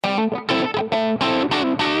Well,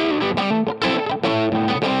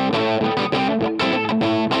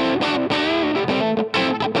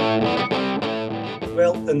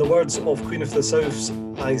 in the words of Queen of the South's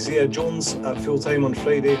Isaiah Jones, at full time on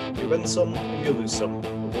Friday, you win some and you lose some.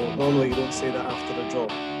 Although normally you don't say that after a draw.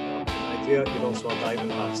 Isaiah, you're also a diving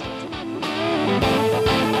bastard.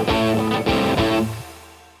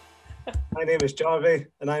 My name is Jarvie,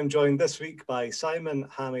 and I'm joined this week by Simon,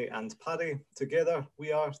 Hammy, and Paddy. Together,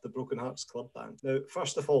 we are the Broken Hearts Club Band. Now,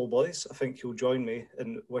 first of all, boys, I think you'll join me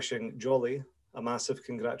in wishing Jolly a massive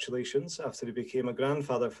congratulations after he became a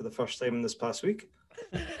grandfather for the first time this past week.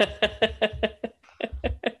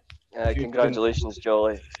 Congratulations,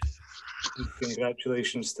 Jolly.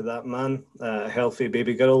 Congratulations to that man. A healthy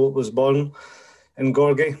baby girl was born in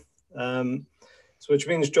Gorgie. Which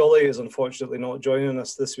means Jolly is unfortunately not joining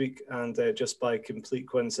us this week, and just by complete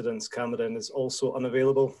coincidence, Cameron is also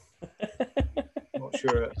unavailable. Not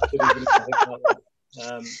sure.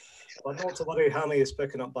 But not to worry, Hammy is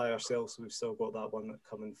picking up by ourselves, so we've still got that one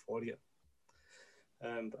coming for you.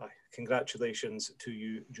 Congratulations to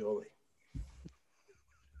you, Jolly.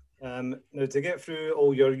 Now, to get through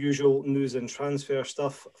all your usual news and transfer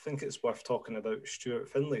stuff, I think it's worth talking about Stuart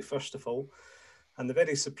Findlay, first of all. And the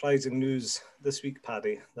very surprising news this week,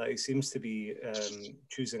 Paddy, that he seems to be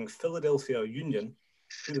choosing Philadelphia Union.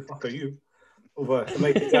 Who the fuck are you? Over the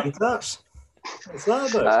Mighty Jam Cats. What's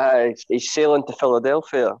that about? He's sailing to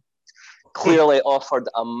Philadelphia. Clearly offered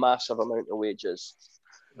a massive amount of wages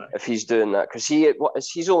if he's doing that. Because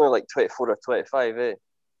he's only like 24 or 25, eh?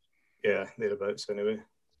 Yeah, thereabouts anyway.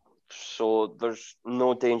 So there's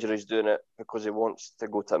no danger he's doing it because he wants to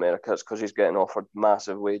go to America. It's because he's getting offered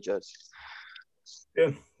massive wages.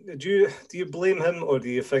 Yeah. Do you blame him, or do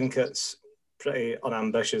you think it's pretty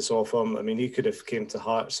unambitious of him? I mean, he could have came to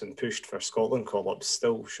Hearts and pushed for Scotland call-ups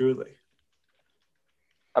still, surely.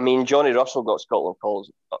 I mean, Johnny Russell got Scotland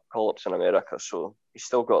call-ups in America, so he's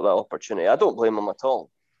still got that opportunity. I don't blame him at all.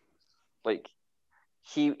 Like,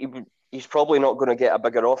 he's probably not going to get a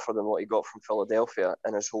bigger offer than what he got from Philadelphia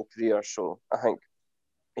in his whole career, so I think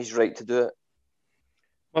he's right to do it.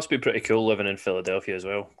 Must be pretty cool living in Philadelphia as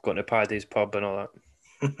well, going to Paddy's pub and all that.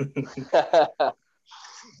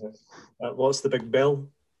 What's the big bell?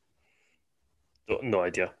 No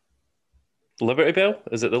idea. Liberty Bell?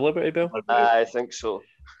 Is it the Liberty Bell? I think so.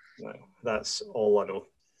 No, that's all I know.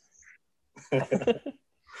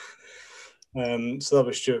 So that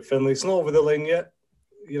was Stuart Findlay. It's not over the line yet.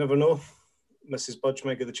 You never know. Mrs. Budge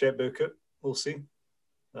might get the checkbook out. We'll see.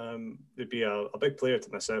 It'd be a big player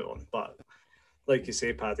to miss out on. But like you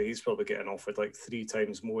say, Paddy, he's probably getting offered like 3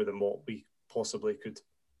 times more than what we possibly could,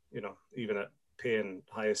 even at paying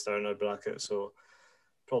highest earner bracket. So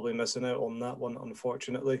probably missing out on that one,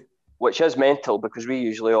 unfortunately. Which is mental because we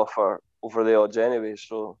usually offer over the odds anyway,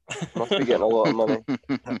 so must be getting a lot of money.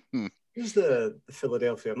 Who's the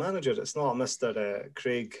Philadelphia manager? It's not a Mr.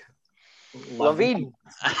 Craig Levine.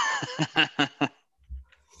 I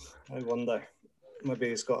wonder. Maybe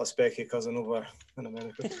he's got a specky cousin over in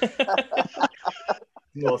America.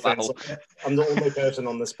 No offence. Wow. I'm the only person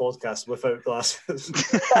on this podcast without glasses.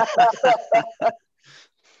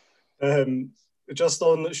 Just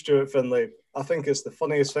on Stuart Findlay, I think it's the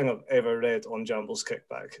funniest thing I've ever read on Jamble's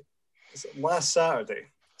Kickback. Last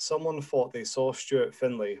Saturday, someone thought they saw Stuart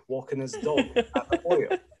Findlay walking his dog at the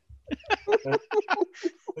Hoya.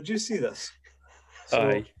 Did you see this?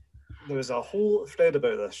 Aye. There was a whole thread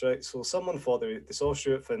about this, right? So someone thought they saw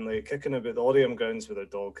Stuart Findlay kicking about the Oriam grounds with their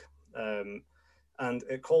dog, and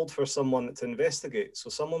it called for someone to investigate. So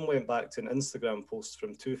someone went back to an Instagram post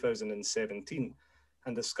from 2017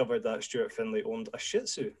 and discovered that Stuart Findlay owned a Shih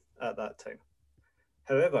Tzu at that time.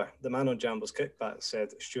 However, the man on Jamble's Kickback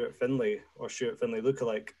said Stuart Findlay or Stuart Findlay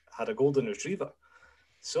lookalike had a golden retriever.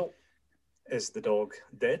 So, is the dog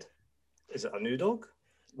dead? Is it a new dog?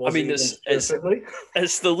 It's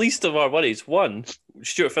the least of our worries. One,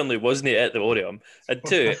 Stuart Findlay wasn't at the Oriam, and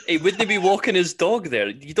two, he wouldn't be walking his dog there.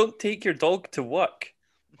 You don't take your dog to work.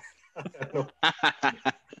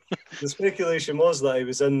 The speculation was that he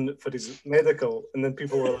was in for his medical, and then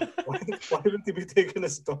people were like, why would he be taking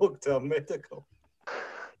his dog to a medical?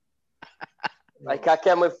 Like, I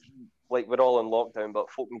can't believe, we're all in lockdown, but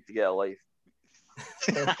folk need to get a life.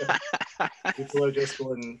 People are just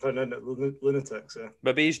turning into lunatics. Yeah.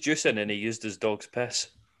 Maybe he's juicing and he used his dog's piss.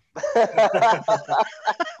 A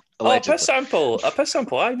piss sample.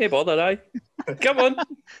 Aye, no bother, aye. Come on.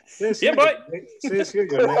 Yeah, boy. Says here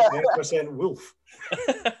you're 99% wolf.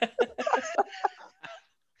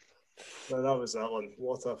 No, that was that one.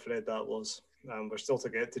 What a thread that was. We're still to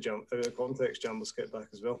get to jump out of context. Jamble's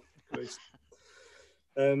Kickback as well.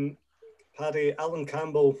 Paddy, Alan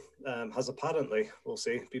Campbell has apparently, we'll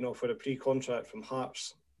say, been offered a pre-contract from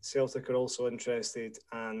Hearts. Celtic are also interested,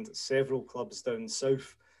 and several clubs down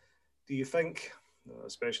south. Do you think,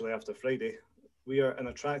 especially after Friday, we are an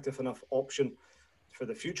attractive enough option for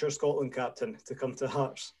the future Scotland captain to come to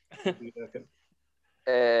Hearts? What do you reckon?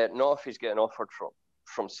 Not if he's getting offered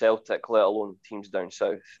from Celtic, let alone teams down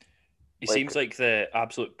south. He seems like the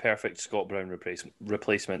absolute perfect Scott Brown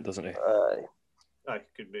replacement, doesn't he? Aye,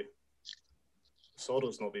 could be.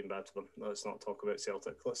 Sorrow's not been bad for them. Let's not talk about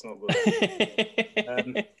Celtic. Let's not go.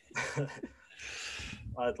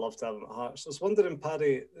 I'd love to have him at Hearts. I was wondering,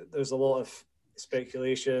 Paddy, there's a lot of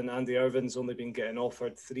speculation. Andy Irvine's only been getting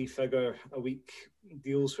offered 3-figure a week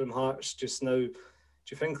deals from Hearts just now. Do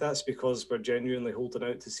you think that's because we're genuinely holding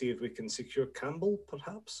out to see if we can secure Campbell,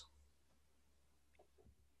 perhaps?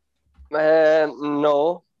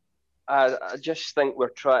 No. I just think we're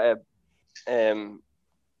trying to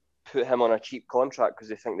put him on a cheap contract because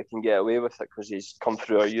they think they can get away with it because he's come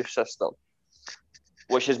through our youth system,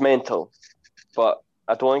 which is mental. But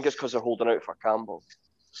I don't think it's because they're holding out for Campbell.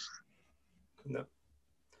 No.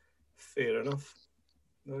 Fair enough.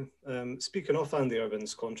 No. Speaking of Andy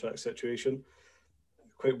Irvine's contract situation,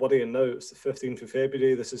 quite worrying now. It's the 15th of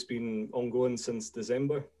February. This has been ongoing since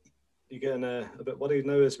December. You getting a bit worried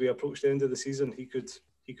now as we approach the end of the season? He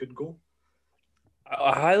could go.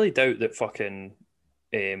 I highly doubt that fucking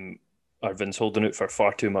Irvine's holding out for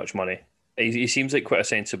far too much money. He seems like quite a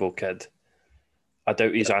sensible kid. I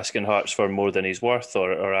doubt he's asking Hearts for more than he's worth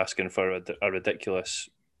or asking for a ridiculous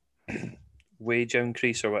wage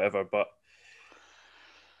increase or whatever, but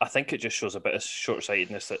I think it just shows a bit of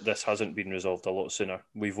short-sightedness that this hasn't been resolved a lot sooner.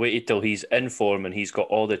 We've waited till he's in form and he's got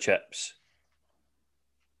all the chips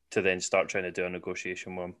to then start trying to do a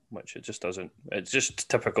negotiation with him, which it just doesn't. It's just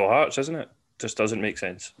typical Hearts, isn't it? Just doesn't make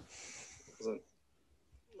sense.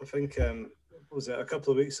 I think, was it a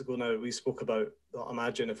couple of weeks ago now, we spoke about,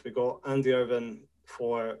 imagine if we got Andy Irvine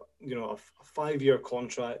for, a 5-year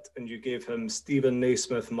contract and you gave him Stephen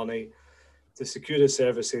Naismith money to secure his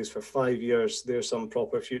services for 5 years, there's some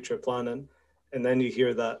proper future planning. And then you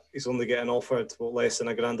hear that he's only getting offered less than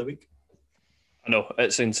 $1,000 a week. I know,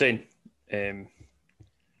 it's insane.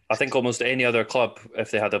 I think almost any other club, if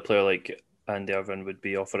they had a player like Andy Irvine, would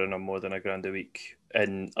be offering him more than $1,000 a week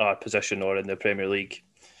in our position or in the Premier League.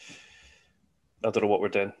 I don't know what we're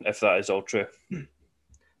doing, if that is all true.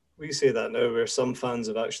 We say that now, where some fans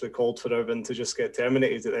have actually called for Irvine to just get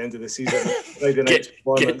terminated at the end of the season.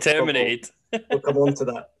 Get terminated. We'll come on to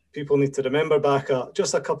that. People need to remember back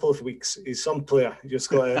just a couple of weeks. He's some player. You just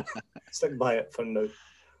got to stick by it for now.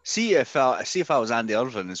 See if I was Andy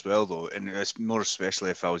Irvine as well, though, and it's more especially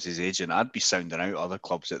if I was his agent, I'd be sounding out other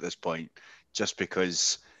clubs at this point, just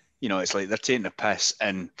because it's like they're taking the piss,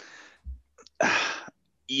 and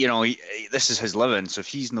this is his living. So if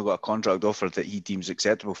he's not got a contract offer that he deems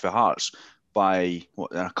acceptable for Hearts by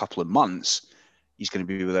in a couple of months, he's going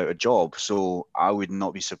to be without a job. So I would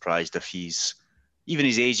not be surprised if even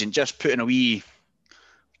his agent just putting a wee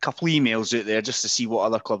couple emails out there just to see what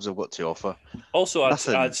other clubs have got to offer. Also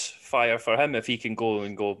adds fire for him if he can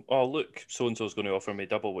go, oh, look, so-and-so's going to offer me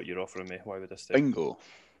double what you're offering me. Why would I stay? Bingo.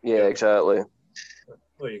 Yeah, exactly.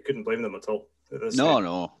 Well, you couldn't blame them at all.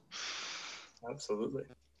 No. Absolutely.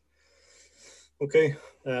 Okay,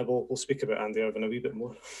 we'll speak about Andy Irvine a wee bit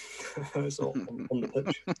more. It's all on the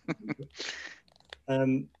pitch.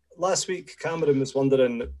 Last week, Cameron was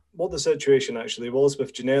wondering what the situation actually was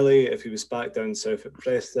with Ginnelly, if he was back down south at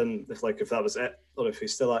Preston, if that was it, or if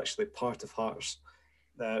he's still actually part of Hearts.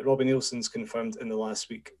 Robbie Nielsen's confirmed in the last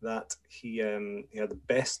week that he had the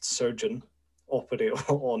best surgeon operate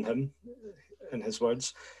on him, in his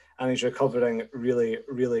words, and he's recovering really,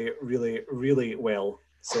 really, really, really well,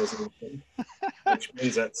 says he, which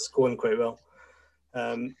means it's going quite well.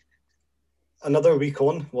 Another week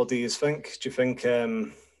on, what do you think? Do you think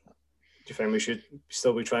we should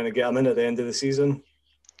still be trying to get him in at the end of the season?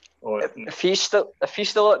 Or if he's still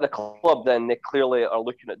at the club, then they clearly are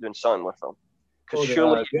looking at doing something with him. Because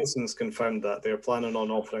surely Nielsen's confirmed that they're planning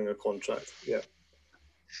on offering a contract. Yeah.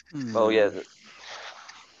 Well, yeah.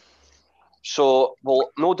 So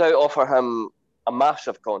we'll no doubt offer him a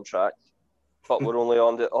massive contract, but we're only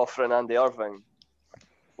offering Andy Irvine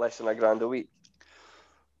less than $1,000 a week.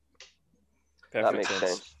 Perfect that makes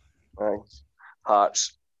sense. Right.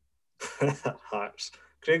 Hearts. Hearts.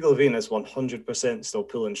 Craig Levein is 100% still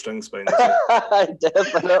pulling strings behind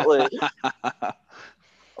Definitely.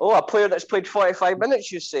 Oh, a player that's played 45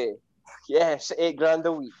 minutes, you say? Yes, $8,000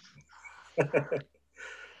 a week.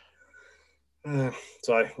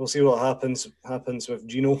 Sorry, we'll see what happens with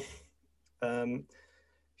Gino.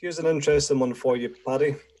 Here's an interesting one for you,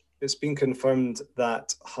 Paddy. it's been confirmed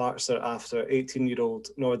that Hearts are after 18-year-old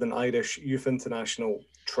Northern Irish youth international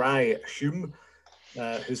Try Hume,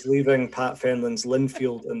 who's leaving Pat Fenlon's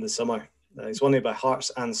Linfield in the summer. He's wanted by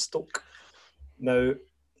Hearts and Stoke. Now,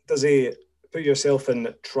 does he put yourself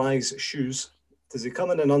in Try's shoes? Does he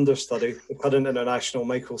come in and understudy the current international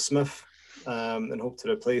Michael Smith and hope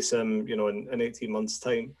to replace him, in 18 months'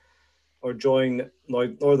 time? Or join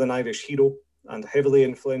Northern Irish hero and heavily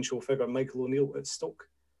influential figure Michael O'Neill at Stoke?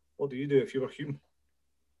 What do you do if you were Hume?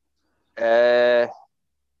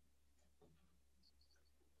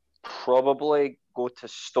 Probably go to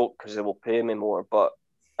Stoke because they will pay me more. But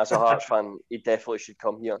as a Hearts fan, he definitely should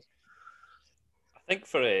come here. I think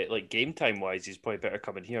for game time wise, he's probably better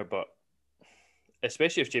coming here. But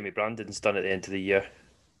especially if Jamie Brandon's done at the end of the year.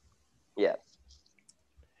 Yeah.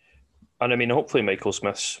 And I mean, hopefully Michael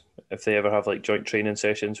Smith's, if they ever have joint training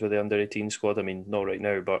sessions with the under-18 squad, I mean, not right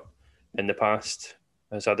now, but in the past,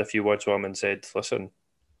 has had a few words with him and said, listen,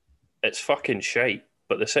 it's fucking shite,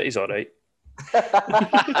 but the city's all right.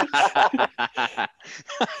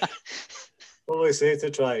 What do I say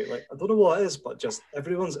to Try? I don't know what it is, but just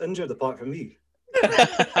everyone's injured apart from me.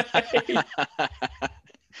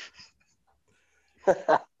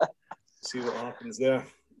 See what happens there.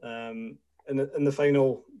 In the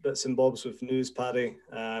final bits and bobs with news, Paddy,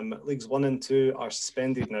 Leagues 1 and 2 are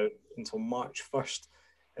suspended now until March 1st,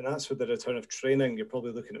 and that's for the return of training. You're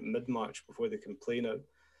probably looking at mid-March before they can play now.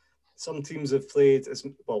 Some teams have played as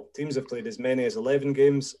many as 11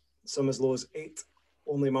 games, some as low as 8.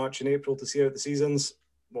 Only March and April to see out the seasons.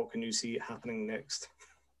 What can you see happening next?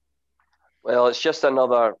 Well, it's just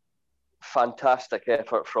another fantastic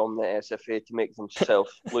effort from the SFA to make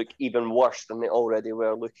themselves look even worse than they already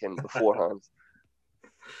were looking beforehand.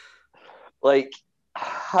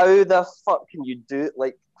 How the fuck can you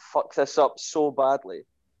fuck this up so badly?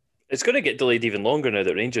 It's going to get delayed even longer now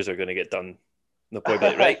that Rangers are going to get done. They'll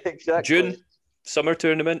probably be right, exactly. June, summer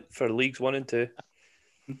tournament for Leagues 1 and 2.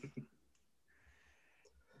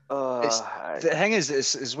 The thing is,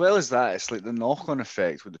 it's, as well as that, it's the knock-on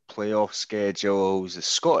effect with the playoff schedules, the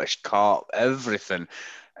Scottish Cup, everything.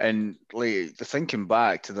 And thinking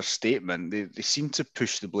back to their statement, they seem to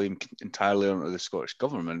push the blame entirely onto the Scottish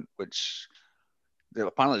government, which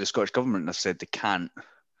apparently the Scottish government have said they can't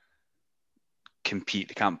compete,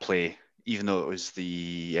 they can't play, even though it was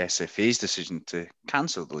the SFA's decision to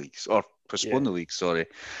cancel the leagues or postpone the league. Sorry.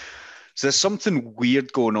 So there's something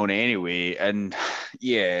weird going on anyway, and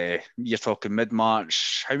yeah, you're talking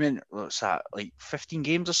mid-March. How many? What's that? 15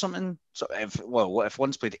 games or something? So if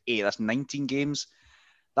one's played 8, that's 19 games.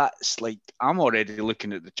 That's I'm already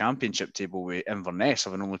looking at the championship table with Inverness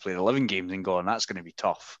having only played 11 games and going, that's going to be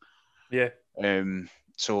tough. Yeah.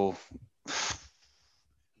 So,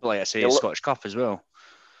 like I say, Scottish Cup as well.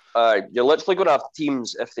 You're literally going to have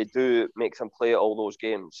teams, if they do make them play all those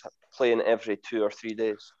games, playing every 2 or 3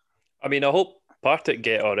 days. I mean, I hope Partick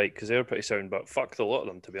get all right because they're pretty sound, but fuck the lot of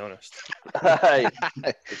them, to be honest.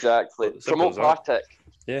 Exactly. Promote Partick.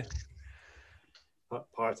 Yeah.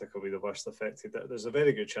 Partick will be the worst affected. There's a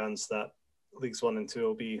very good chance that Leagues 1 and 2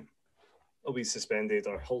 will be suspended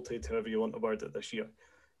or halted, however you want to word it, this year.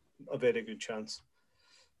 A very good chance.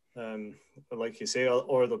 Like you say,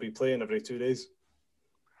 or they'll be playing every 2 days.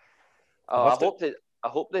 I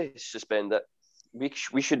hope they suspend it.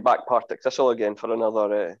 We should back Partick Thistle again for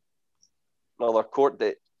another court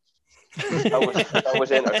date. That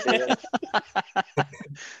was entertaining.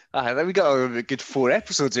 Then we got a good 4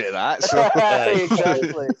 episodes out of that. So.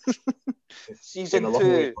 Exactly. Season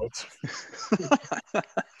 2.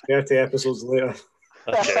 30 episodes later.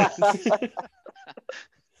 Okay.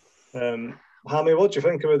 Hammy, what do you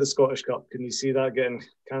think about the Scottish Cup? Can you see that getting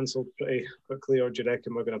cancelled pretty quickly, or do you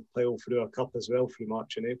reckon we're going to pile through a cup as well through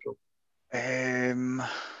March and April?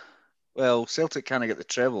 Well, Celtic can't get the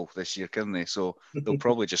treble this year, can they? So they'll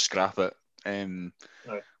probably just scrap it. Right.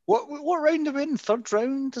 What round are we in? 3rd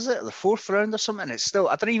round, is it? The 4th round or something? It's still,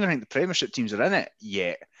 I don't even think the Premiership teams are in it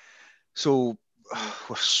yet. So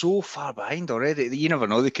we're so far behind already. You never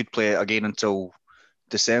know, they could play it again until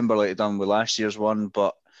December like they done with last year's one.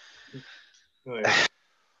 But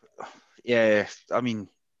yeah, I mean,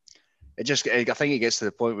 I think it gets to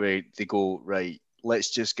the point where they go, right,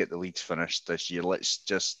 let's just get the leagues finished this year. Let's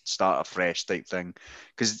just start afresh type thing.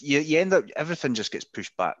 Because you end up, everything just gets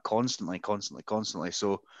pushed back constantly.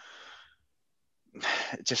 So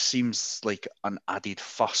it just seems like an added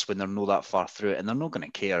fuss when they're not that far through it. And they're not going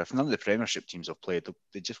to care. If none of the Premiership teams have played,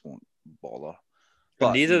 they just won't bother.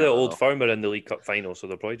 But neither the Old Firm are in the League Cup final, so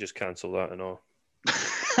they'll probably just cancel that and all.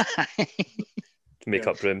 To make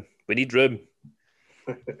up room. We need room.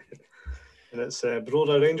 And it's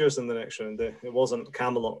Brora Rangers in the next round. It wasn't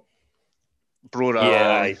Camelot Brora.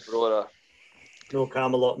 Yeah, aye. Brora. No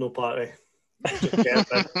Camelot, no party. Just get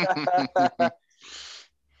it.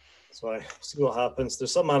 So I see what happens.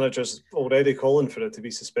 There's some managers already calling for it to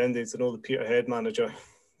be suspended. I know the Peterhead manager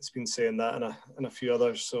has been saying that, and a few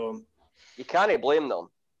others. So You can't blame them.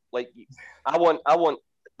 Like, I want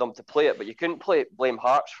them to play it, but you couldn't blame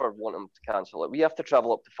Hearts for wanting them to cancel it. We have to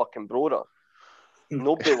travel up to fucking Brora.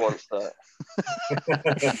 Nobody wants that.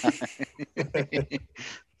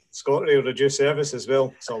 Scotland will reduce service as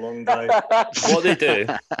well. It's a long drive. What they do,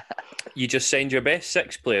 you just send your best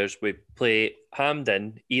 6 players. We play hammed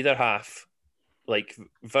in either half, like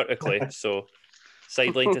vertically, so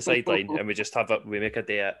sideline to sideline, and we just we make a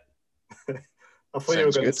day at. I thought you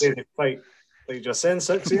were going to say the fight. Like, just send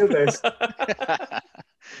 6 of your best.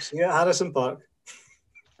 See you at Harrison Park.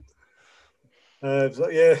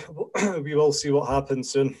 Yeah, we will see what happens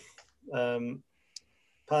soon.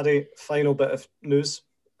 Paddy, final bit of news,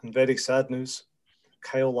 and very sad news.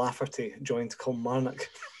 Kyle Lafferty joined Kilmarnock.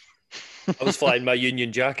 I was flying my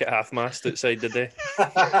Union Jack at half-mast outside the day.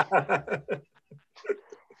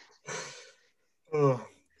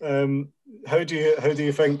 How do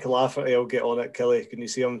you think Lafferty will get on at Killie? Can you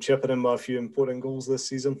see him chipping in with a few important goals this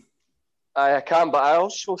season? I can, but I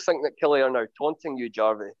also think that Killie are now taunting you,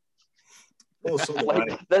 Jarvie. Oh, so do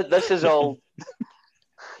like, this is all.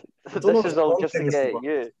 This is all just to get at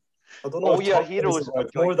you. I don't know. All your heroes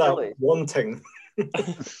have more joined that Killie. wanting.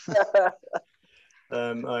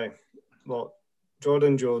 Aye. Well,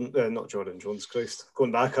 not Jordan Jones, Christ.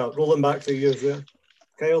 Rolling back the years there.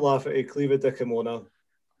 Kyle Lafferty, Cleaver Dickamona,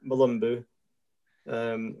 Malumbu,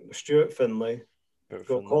 Stuart Finlay.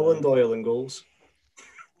 Got Colin Doyle in goals.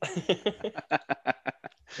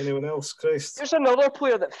 Anyone else, Christ? There's another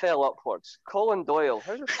player that fell upwards. Colin Doyle.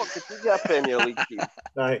 How the fuck did he get a Premier League team?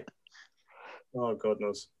 Aye. Oh, God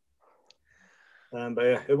knows. But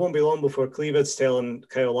yeah, it won't be long before Cleavid's telling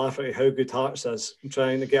Kyle Lafferty how good Hearts is and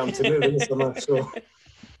trying to get him to move in the summer. So we'll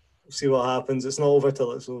see what happens. It's not over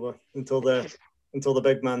till it's over, until the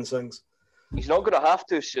big man sings. He's not going to have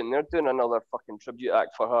to soon. They're doing another fucking tribute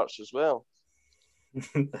act for Hearts as well.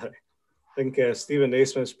 I think Stephen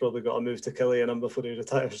Naismith's probably got to move to Killie before he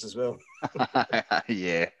retires as well.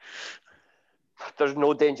 Yeah. There's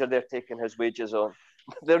no danger they're taking his wages on.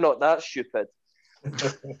 They're not that stupid.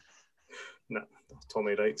 No,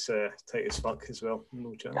 Tommy Wright's tight as fuck as well.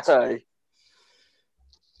 No chance. Aye.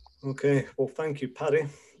 Okay, well, thank you, Paddy.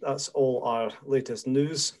 That's all our latest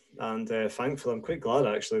news. And thankfully, I'm quite glad,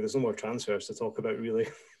 actually. There's no more transfers to talk about, really.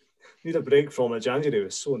 Need a break from it. January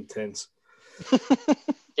was so intense.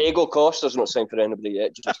 Diego Costa's not signed for anybody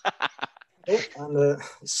yet. Just... and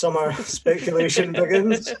summer speculation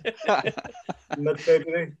begins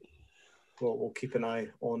mid-February. Well, we'll keep an eye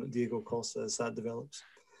on Diego Costa as that develops.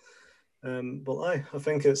 But I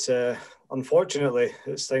think it's unfortunately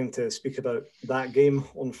it's time to speak about that game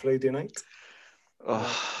on Friday night.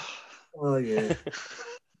 Oh yeah,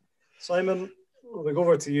 Simon, we'll go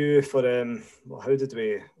over to you for how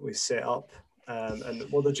did we set up, and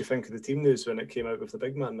what did you think of the team news when it came out with the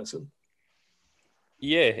big man missing?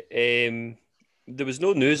 Yeah, there was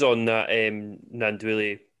no news on that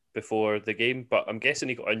Nandwili before the game, but I'm guessing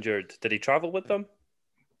he got injured. Did he travel with them?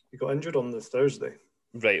 He got injured on the Thursday.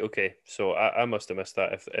 Right, okay. So I must have missed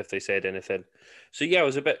that if they said anything. So yeah, I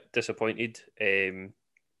was a bit disappointed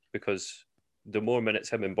because the more minutes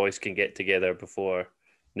him and Boyce can get together before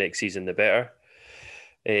next season, the better.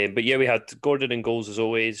 But yeah, we had Gordon in goals as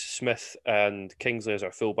always, Smith and Kingsley as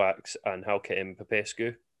our fullbacks, and Halkett and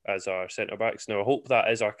Popescu as our centre-backs. Now, I hope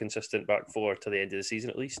that is our consistent back four to the end of the season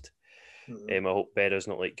at least. Mm-hmm. I hope Berra's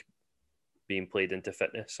not like being played into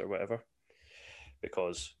fitness or whatever,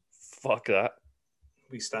 because fuck that.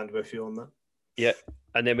 We stand with you on that. Yeah.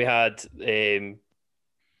 And then we had the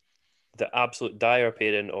absolute dire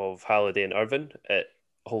pairing of Halliday and Irvine at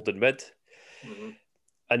holding mid. Mm-hmm.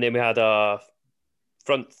 And then we had a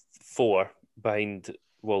front four behind,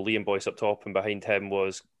 Liam Boyce up top, and behind him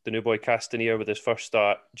was the new boy Castanier with his first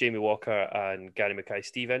start, Jamie Walker and Gary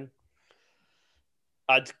Mackay-Steven.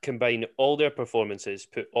 I'd combine all their performances,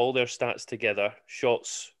 put all their stats together,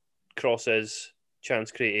 shots, crosses,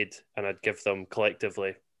 chance created, and I'd give them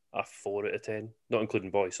collectively a 4 out of 10, not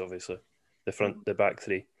including Boyce, obviously, the back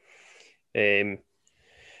three. Didn't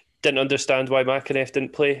understand why McInnes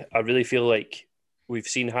didn't play. I really feel like we've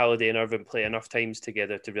seen Halliday and Irvine play enough times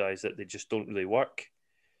together to realise that they just don't really work.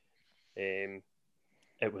 It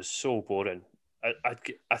was so boring.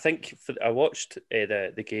 I think I watched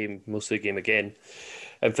the game, most of the game again,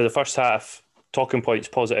 and for the first half, talking points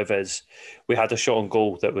positive is we had a shot on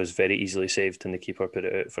goal that was very easily saved and the keeper put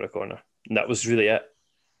it out for a corner. And that was really it.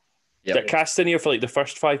 That Castanier for like the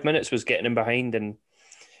first 5 minutes was getting him behind, and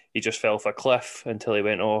he just fell off a cliff until he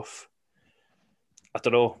went off. I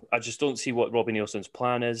don't know. I just don't see what Robbie Nielsen's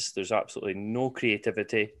plan is. There's absolutely no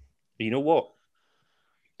creativity. You know what?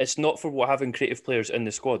 It's not for having creative players in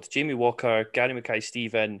the squad. Jamie Walker, Gary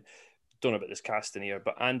Mackay-Steven, don't know about this Castanier,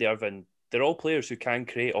 but Andy Irvine, they're all players who can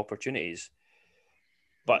create opportunities.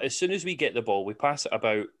 But as soon as we get the ball, we pass it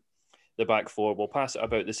about the back four, we'll pass it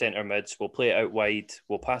about the centre mids, we'll play it out wide,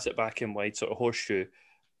 we'll pass it back in wide, sort of horseshoe,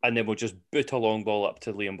 and then we'll just boot a long ball up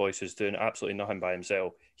to Liam Boyce, who's doing absolutely nothing by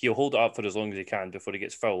himself. He'll hold it up for as long as he can before he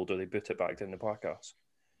gets fouled, or they boot it back down the park arse.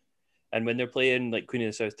 And when they're playing like Queen of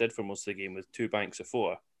the South did for most of the game with 2 banks of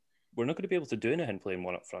 4, we're not going to be able to do anything playing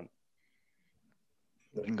one up front.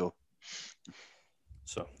 Bingo.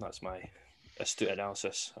 So that's my astute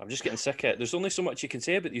analysis. I'm just getting sick of it. There's only so much you can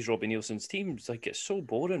say about these Robbie Nielsen's teams. Like, it's so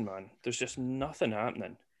boring, man. There's just nothing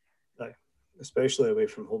happening. Aye. Especially away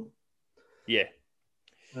from home. Yeah.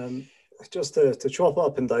 Just to chop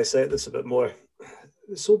up and dissect this a bit more,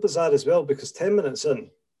 it's so bizarre as well, because 10 minutes in,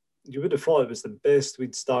 you would have thought it was the best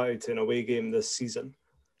we'd started to an away game this season.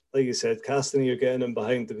 Like you said, Castanier getting in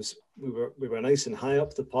behind, we were nice and high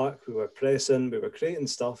up the park, we were pressing, we were creating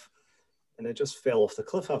stuff, and it just fell off the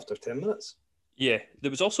cliff after 10 minutes. Yeah,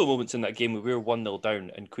 there was also moments in that game where we were 1-0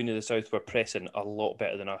 down and Queen of the South were pressing a lot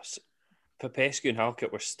better than us. Popescu and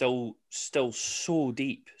Halkett were still so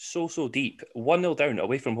deep, so deep. 1-0 down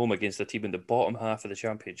away from home against a team in the bottom half of the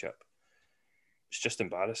championship. It's just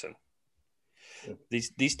embarrassing. Yeah.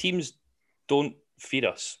 These teams don't feed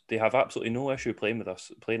us. They have absolutely no issue playing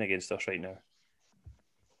against us right now.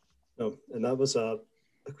 No, and that was a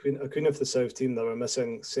Queen of the South team that were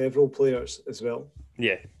missing several players as well.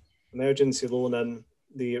 Yeah. Emergency loan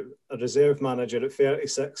in, a reserve manager at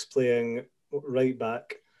 36 playing right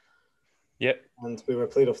back. Yep. And we were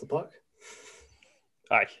played off the park.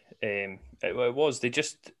 Aye. It was.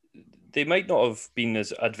 They might not have been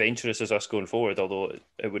as adventurous as us going forward, although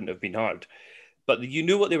it wouldn't have been hard. But you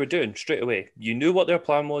knew what they were doing straight away. You knew what their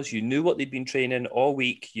plan was. You knew what they'd been training all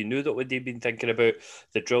week. You knew that what they'd been thinking about,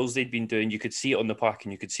 the drills they'd been doing. You could see it on the park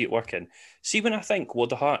and you could see it working. See, when I think,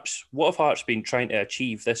 what have Hearts been trying to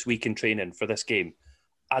achieve this week in training for this game?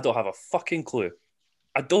 I don't have a fucking clue.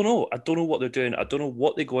 I don't know. I don't know what they're doing. I don't know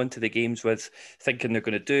what they go into the games with thinking they're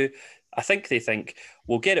going to do. I think they think,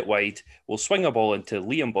 we'll get it wide, we'll swing a ball into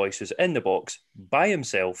Liam Boyce, who's in the box by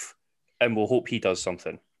himself, and we'll hope he does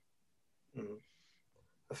something. Mm-hmm.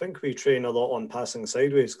 I think we train a lot on passing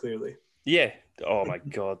sideways, clearly. Yeah. Oh, my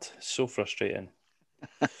God. So frustrating.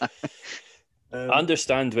 I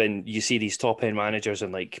understand when you see these top-end managers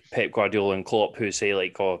and like Pep Guardiola and Klopp who say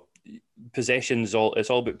like, oh, it's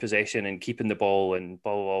all about possession and keeping the ball and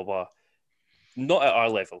blah, blah, blah, blah. Not at our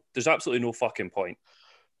level. There's absolutely no fucking point.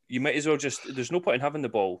 You might as well there's no point in having the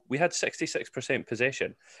ball. We had 66%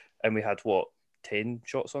 possession and we had what? 10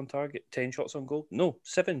 shots on target, 10 shots on goal? No,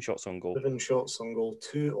 7 shots on goal. 7 shots on goal,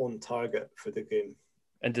 2 on target for the game.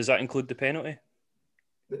 And does that include the penalty?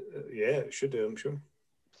 Yeah, it should do, I'm sure.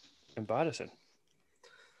 Embarrassing.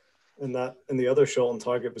 And the other shot on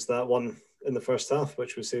target was that one in the first half,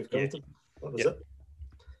 which was safeguarded. Yeah. That was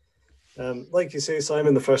it. Like you say,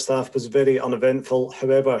 Simon, the first half was very uneventful.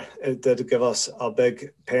 However, it did give us a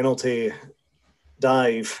big penalty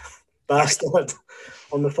dive bastard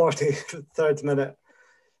on the 43rd minute.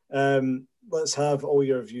 Let's have all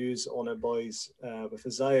your views on it, boys. With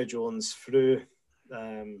Isaiah Jones through,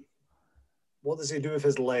 what does he do with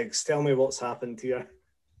his legs? Tell me what's happened here.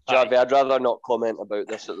 Jarvie, I'd rather not comment about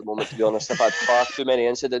this at the moment, to be honest. I've had far too many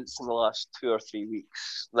incidents in the last 2 or 3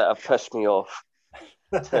 weeks that have pissed me off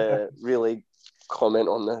to really comment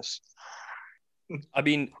on this. I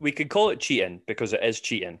mean, we could call it cheating because it is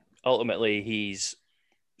cheating. Ultimately,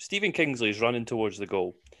 Stephen Kingsley's running towards the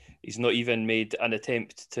goal. He's not even made an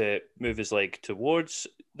attempt to move his leg towards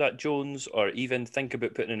that Jones or even think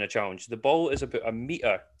about putting in a challenge. The ball is about a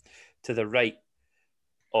metre to the right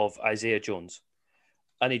of Isaiah Jones.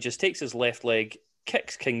 And he just takes his left leg,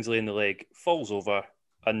 kicks Kingsley in the leg, falls over,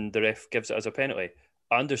 and the ref gives it as a penalty.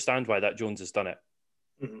 I understand why that Jones has done it.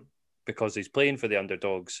 Mm-hmm. Because he's playing for the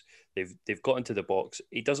underdogs. They've got into the box.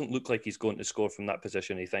 He doesn't look like he's going to score from that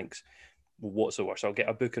position. He thinks, well, what's the worst? I'll get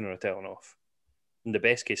a booking or a telling off. And the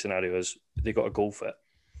best case scenario is they got a goal for it.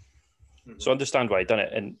 Mm-hmm. So I understand why he done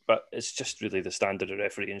it. But it's just really the standard of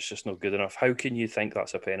refereeing. It's just not good enough. How can you think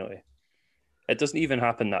that's a penalty? It doesn't even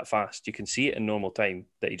happen that fast. You can see it in normal time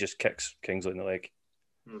that he just kicks Kingsley in the leg.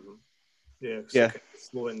 Mm-hmm. Yeah.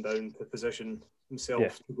 Slowing down to position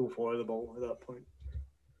himself to go for the ball at that point.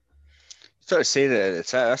 Sort of say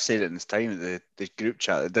that I said it in this time at the group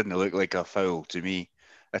chat. It didn't look like a foul to me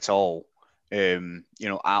at all.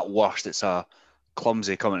 At worst, it's a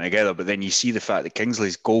clumsy coming together. But then you see the fact that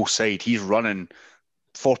Kingsley's goal side, he's running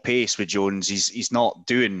for pace with Jones. He's not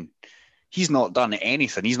done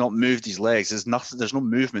anything. He's not moved his legs. There's nothing. There's no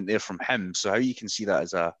movement there from him. So how you can see that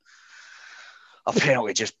as a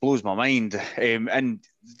penalty just blows my mind. And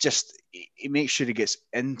just he makes sure he gets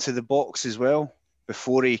into the box as well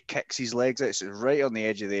before he kicks his legs out. So it's right on the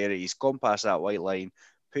edge of the area. He's gone past that white line,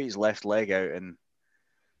 put his left leg out, and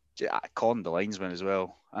conned the linesman as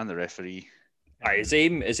well and the referee. His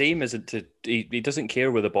aim isn't to. He doesn't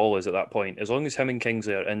care where the ball is at that point. As long as him and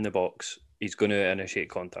Kingsley are in the box, he's going to initiate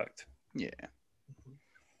contact. Yeah. I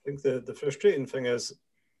think the frustrating thing is,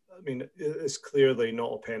 I mean, it's clearly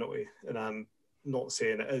not a penalty, and I'm not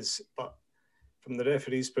saying it is, but from the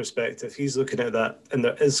referee's perspective, he's looking at that, and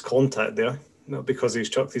there is contact there, not because he's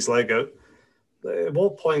chucked his leg out. At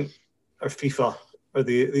what point are FIFA or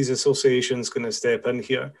these associations going to step in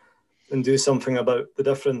here and do something about the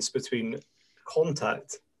difference between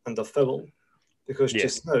contact and a foul? Because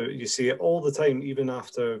just now you see it all the time, even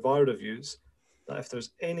after VAR reviews, that if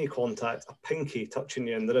there's any contact, a pinky touching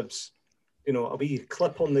you in the ribs, a wee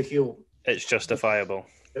clip on the heel, it's justifiable.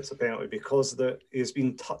 It's a penalty because he has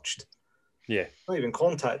been touched. Yeah. Not even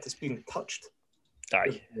contact, it's being touched.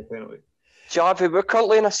 Aye. Penalty. Jarvie, we're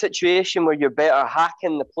currently in a situation where you're better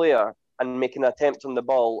hacking the player and making an attempt on the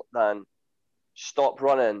ball than stop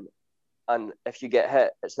running, and if you get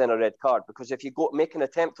hit, it's then a red card. Because if you go make an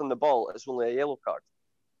attempt on the ball, it's only a yellow card.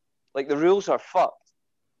 Like, the rules are fucked.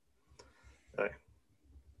 Aye.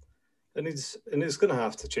 And it's going to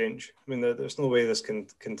have to change. I mean, there's no way this can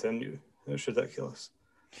continue. It's ridiculous.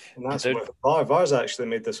 And that's what VAR's actually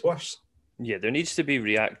made this worse. Yeah, there needs to be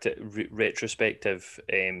retrospective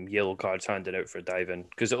yellow cards handed out for diving,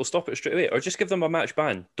 because it'll stop it straight away. Or just give them a match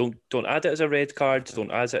ban. Don't add it as a red card.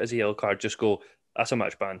 Don't add it as a yellow card. Just go, that's a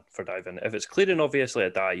match ban for diving. If it's clear and obviously a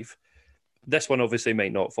dive, this one obviously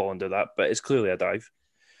might not fall under that, but it's clearly a dive.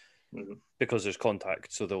 Mm-hmm. Because there's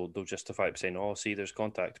contact, so they'll justify it saying, "Oh, see, there's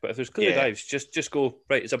contact." But if there's clear dives, just go,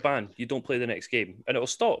 right, it's a ban. You don't play the next game, and it'll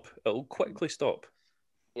stop. It'll quickly stop.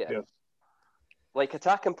 Yeah. Like,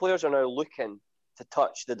 attacking players are now looking to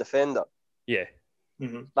touch the defender. Yeah,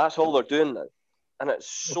 that's all they're doing now, and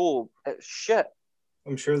it's shit.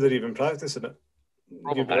 I'm sure they're even practicing it.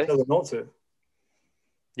 You'd be telling not to.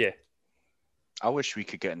 Yeah. I wish we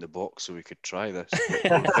could get in the box so we could try this. We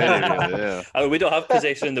don't have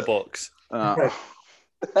possession in the box.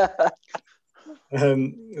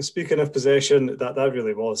 Speaking of possession, that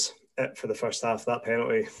really was it for the first half, that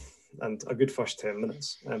penalty, and a good first 10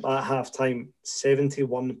 minutes. At half-time,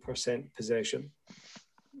 71% possession,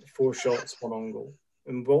 4 shots, 1 on goal.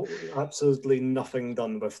 And absolutely nothing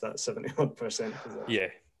done with that 71% possession. Yeah.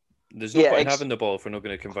 There's no point in having the ball if we're not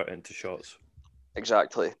going to convert it into shots.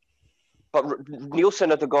 Exactly. But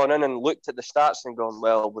Nielsen had gone in and looked at the stats and gone,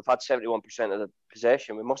 well, we've had 71% of the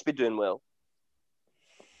possession. We must be doing well.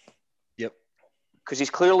 Yep. Because he's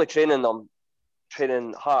clearly training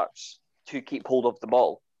Hearts to keep hold of the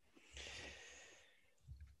ball.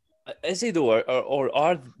 Is he, though? Or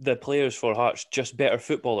are the players for Hearts just better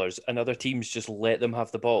footballers and other teams just let them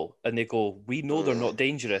have the ball? And they go, we know they're not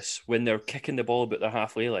dangerous when they're kicking the ball about their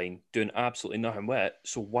halfway line, doing absolutely nothing with it,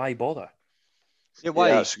 so why bother? Yeah, why?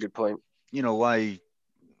 Yeah, that's a good point. Why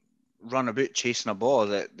run about chasing a ball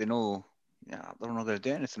that they know they're not going to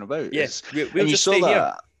do anything about? Yes, we'll just stay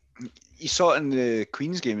here. You saw it in the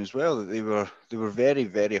Queen's game as well, that they were very,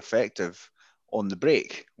 very effective on the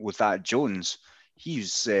break with that Jones. He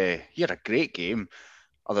had a great game,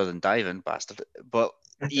 other than diving, bastard. But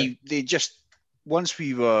once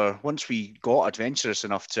we got adventurous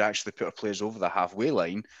enough to actually put our players over the halfway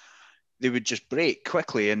line, they would just break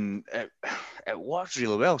quickly, and it worked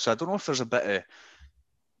really well. So I don't know if there's a bit of,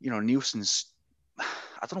 Nielsen's,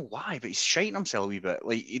 I don't know why, but he's shiting himself a wee bit.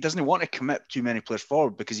 Like, he doesn't want to commit too many players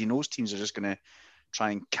forward because he knows teams are just going to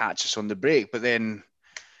try and catch us on the break. But then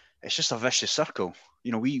it's just a vicious circle.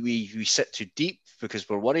 We sit too deep because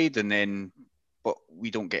we're worried, but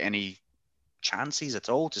we don't get any chances at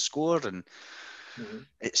all to score, and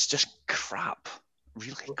it's just crap,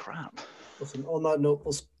 really crap. Listen, on that note,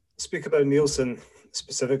 we'll speak about Nielsen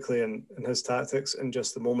specifically and his tactics in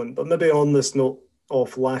just a moment. But maybe on this note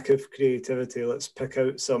of lack of creativity, let's pick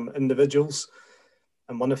out some individuals.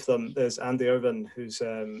 And one of them is Andy Irvine, who's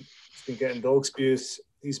been getting dog spews.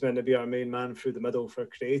 He's meant to be our main man through the middle for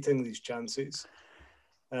creating these chances.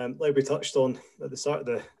 Like we touched on at the start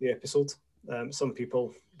of the episode, some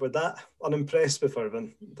people were that unimpressed with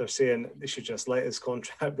Irvine. They're saying they should just let his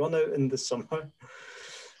contract run out in the summer.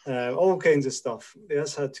 All kinds of stuff. He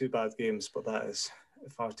has had 2 bad games, but that is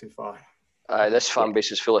far too far. Aye, this fan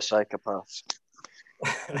base is full of psychopaths.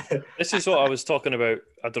 This is what I was talking about.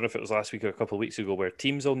 I don't know if it was last week or a couple of weeks ago, where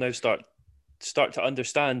teams will now start to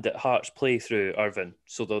understand that Hearts play through Irvine,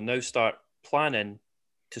 so they'll now start planning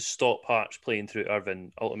to stop Hearts playing through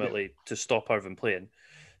Irvine, ultimately to stop Irvine playing.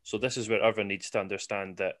 So this is where Irvine needs to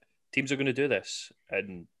understand that teams are going to do this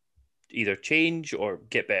and either change or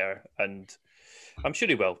get better. And I'm sure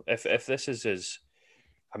he will. If this is his,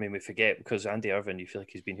 I mean, we forget because Andy Irvine, you feel like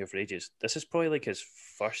he's been here for ages. This is probably like his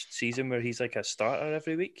first season where he's like a starter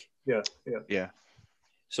every week. Yeah.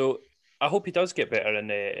 So I hope he does get better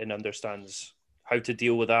and understands how to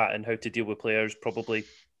deal with that and how to deal with players probably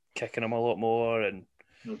kicking him a lot more and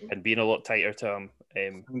being a lot tighter to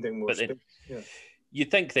him. But then, you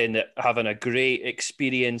think then that having a great,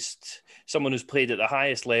 experienced, someone who's played at the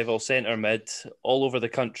highest level, centre mid, all over the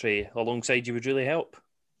country alongside you would really help.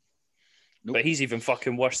 Nope. But he's even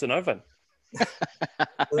fucking worse than Irvine.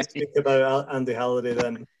 Let's speak about Andy Halliday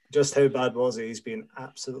then. Just how bad was he? He's been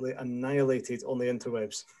absolutely annihilated on the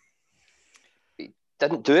interwebs. He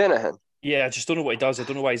didn't do anything. Yeah, I just don't know what he does. I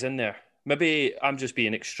don't know why he's in there. Maybe I'm just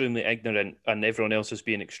being extremely ignorant and everyone else is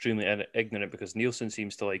being extremely ignorant because Nielsen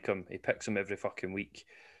seems to like him. He picks him every fucking week.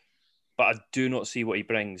 But I do not see what he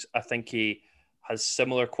brings. I think he has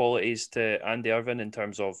similar qualities to Andy Irvine in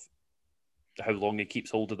terms of how long he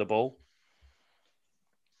keeps hold of the ball.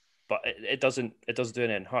 But it doesn't do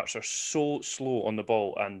anything. Hearts are so slow on the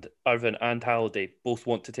ball, and Irvine and Halliday both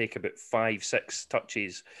want to take about 5-6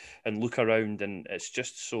 touches and look around, and it's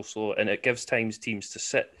just so slow. And it gives teams to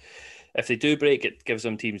sit. If they do break, it gives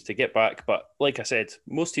them teams to get back. But like I said,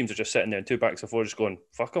 most teams are just sitting there in 2 backs of 4 just going,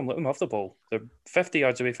 fuck them, let them have the ball. They're 50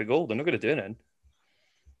 yards away from goal. They're not going to do anything.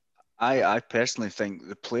 I personally think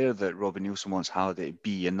the player that Robbie Nielsen wants Halliday to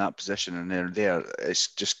be in that position and they're there, it's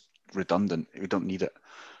just redundant. We don't need it.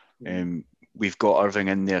 We've got Irving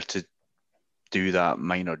in there to do that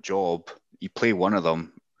minor job. You play one of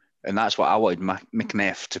them, and that's what I wanted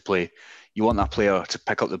McNeff to play. You want that player to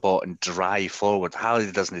pick up the ball and drive forward.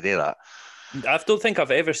 Halliday doesn't do that. I don't think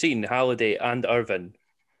I've ever seen Halliday and Irvine,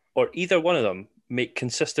 or either one of them, make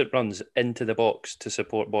consistent runs into the box to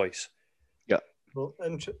support Boyce. Yeah. Well,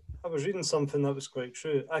 and I was reading something that was quite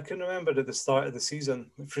true. I can remember at the start of the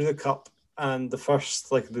season, through the Cup, and the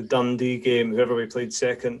first, like the Dundee game, whoever we played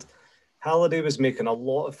second, Halliday was making a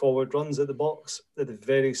lot of forward runs at the box at the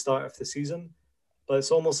very start of the season. But it's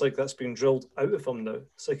almost like that's been drilled out of him now.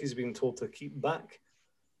 It's like he's been told to keep back.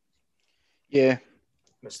 Yeah.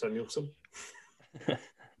 Mr. Nielsen.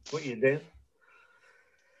 What are you doing?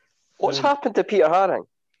 What's happened to Peter Haring?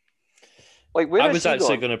 Like, where I is was he actually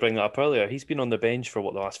gone? going to bring that up earlier. He's been on the bench for,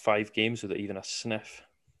 the last 5 games without even a sniff.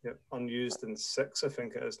 Yep, unused in 6, I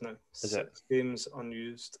think it is now. Is 6 games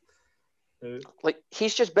unused. Like,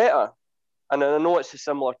 he's just better. And I know it's a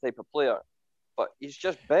similar type of player, but he's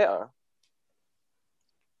just better.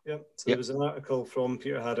 Yep. So there was an article from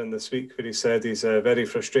Peter Haring this week where he said he's very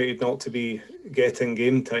frustrated not to be getting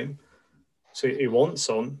game time. So he wants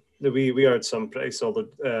on. We heard some pretty solid,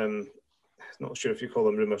 not sure if you call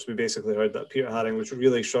them rumours, we basically heard that Peter Haring was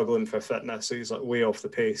really struggling for fitness. So he's like way off the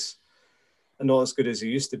pace and not as good as he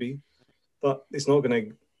used to be. But he's not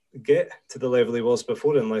going to get to the level he was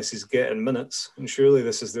before unless he's getting minutes. And surely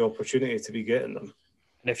this is the opportunity to be getting them.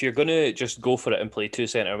 And if you're going to just go for it and play 2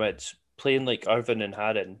 centre mids, playing like Irvine and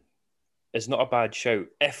Haring is not a bad shout.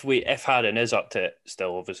 If Haring is up to it,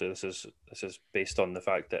 still obviously this is based on the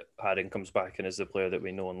fact that Haring comes back and is the player that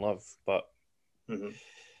we know and love. But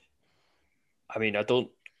I mean,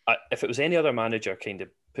 if it was any other manager kind of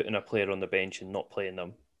putting a player on the bench and not playing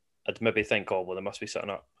them, I'd maybe think, oh well, they must be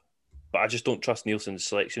sitting up. But I just don't trust Nielsen's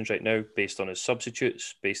selections right now, based on his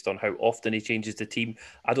substitutes, based on how often he changes the team.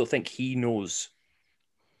 I don't think he knows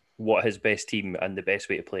what his best team and the best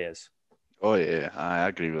way to play is. Oh yeah, I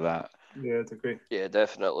agree with that. Yeah, I'd agree. Yeah,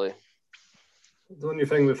 definitely. The only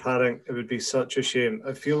thing with Haring, it would be such a shame.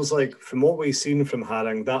 It feels like, from what we've seen from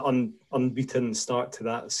Haring, that unbeaten start to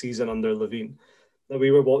that season under Levine, that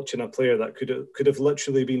we were watching a player that could have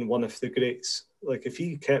literally been one of the greats. Like, if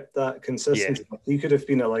he kept that consistency, he could have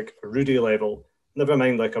been at like a Rudy level, never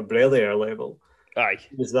mind like a Brelier level. Aye.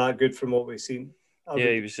 He was that good from what we've seen.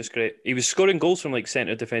 He was just great. He was scoring goals from like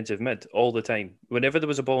centre defensive mid all the time. Whenever there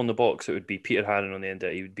was a ball in the box, it would be Peter Haring on the end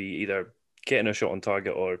of it. He would be either getting a shot on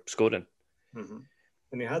target or scoring. Mm-hmm.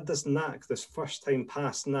 And he had this knack, this first time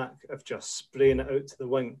pass knack of just spraying it out to the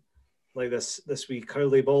wing. Like this wee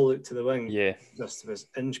curly ball out to the wing. Yeah. Just was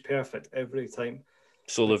inch perfect every time.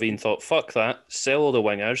 So Levine thought, fuck that, sell all the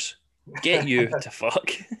wingers, get you to fuck.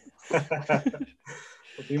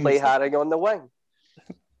 Play Haring on the wing.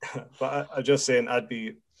 But I'm just saying, I'd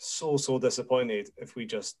be so disappointed if we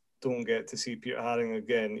just don't get to see Peter Haring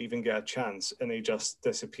again, even get a chance, and he just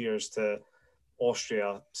disappears to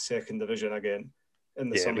Austria, second division again in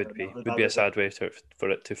the summer. It would be a sad way for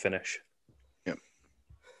it to finish. Yep.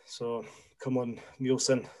 So come on,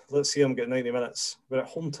 Nielsen, let's see him get 90 minutes. We're at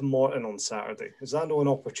home to Morton on Saturday. Is that not an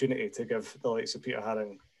opportunity to give the likes of Peter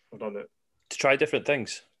Haring a run out? To try different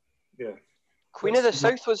things? Yeah. Queen of the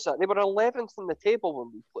South was that? They were 11th in the table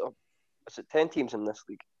when we played. Was it 10 teams in this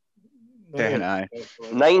league? 10, aye.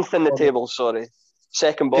 9th in the table, sorry.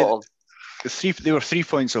 Second bottom. They were 3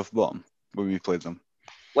 points off bottom when we played them.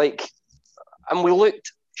 Like, and we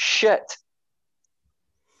looked shit.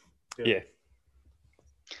 Yeah.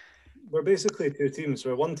 We're basically two teams.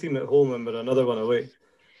 We're one team at home and we're another one away.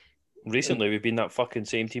 Recently, we've been that fucking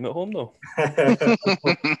same team at home, though.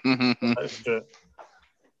 That's true.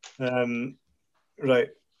 Right.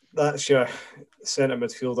 That's your centre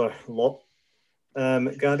midfielder lot.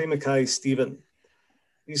 Gary Mackay-Steven.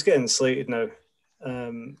 He's getting slated now.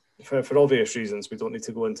 For obvious reasons we don't need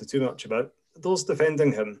to go into too much about. Those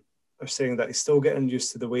defending him are saying that he's still getting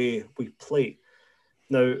used to the way we play.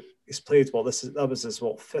 Now, he's played, that was his,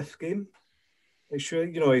 fifth game? Sure,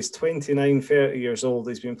 he's 29, 30 years old.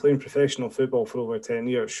 He's been playing professional football for over 10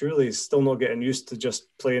 years. Surely he's still not getting used to just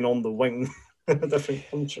playing on the wing in a different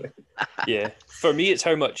country. Yeah. For me, it's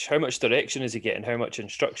how much direction is he getting? How much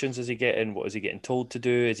instructions is he getting? What is he getting told to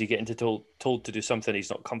do? Is he getting told to do something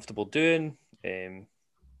he's not comfortable doing? I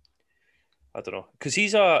don't know. Because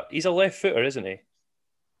he's a left footer, isn't he?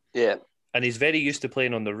 Yeah. And he's very used to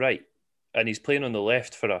playing on the right. And he's playing on the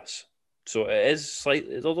left for us. So it is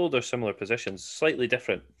slightly, although they're similar positions, slightly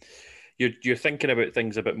different. You're thinking about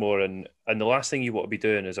things a bit more, and the last thing you want to be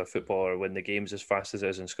doing as a footballer when the game's as fast as it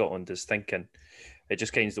is in Scotland is thinking. It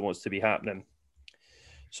just kind of wants to be happening.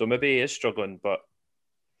 So maybe he is struggling, but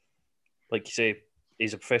like you say,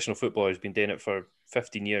 he's a professional footballer. He's been doing it for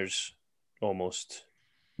 15 years almost.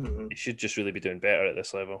 Mm-hmm. He should just really be doing better at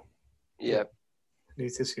this level. Yeah.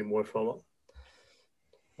 Need to see more from it.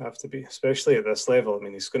 Have to be, especially at this level. I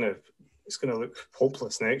mean, he's gonna look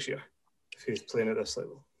hopeless next year if he's playing at this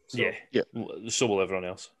level. So. Yeah. So will everyone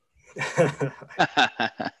else.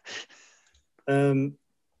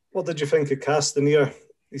 What did you think of Castanier?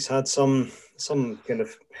 He's had some kind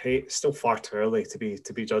of hate. Still far too early to be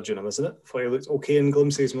judging him, isn't it? I thought he looked okay in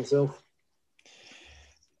glimpses myself.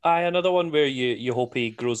 Aye, another one where you hope he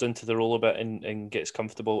grows into the role a bit and gets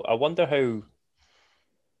comfortable. I wonder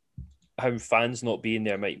how fans not being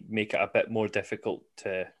there might make it a bit more difficult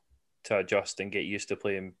to adjust and get used to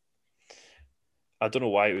playing. I don't know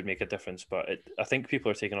why it would make a difference, but I think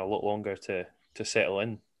people are taking a lot longer to settle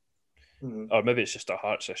in. Mm-hmm. Or maybe it's just a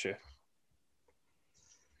Hearts issue.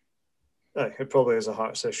 Aye, it probably is a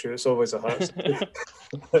Hearts issue. It's always a Hearts issue.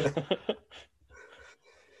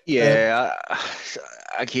 Yeah,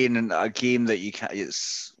 again, a game that you can't.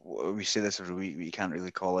 We say this every week, but you can't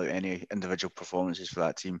really call out any individual performances for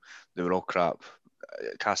that team. They were all crap.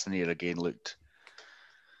 Castanier again looked.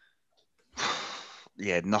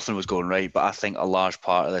 Yeah, nothing was going right. But I think a large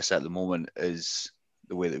part of this at the moment is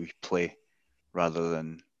the way that we play, rather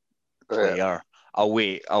than player. Yeah.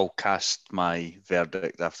 I'll cast my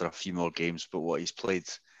verdict after a few more games. But what he's played,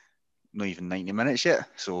 not even 90 minutes yet.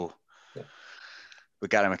 So. Yeah. With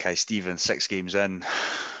Gary Mackay-Steven, 6 games in,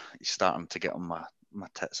 he's starting to get on my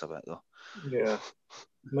tits a bit, though. Yeah,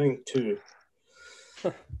 mine too.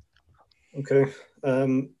 Okay,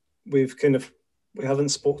 we haven't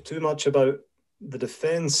spoke too much about the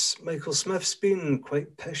defence. Michael Smith's been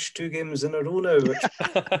quite pish 2 games in a row now, which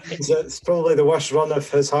means it's probably the worst run of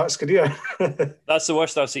his Hearts career. That's the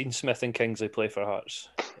worst I've seen Smith and Kingsley play for Hearts.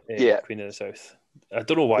 Queen of the South. I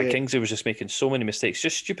don't know why Kingsley was just making so many mistakes.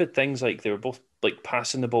 Just stupid things like they were both like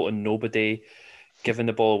passing the ball to nobody, giving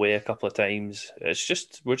the ball away a couple of times. It's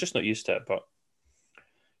just we're just not used to it. But I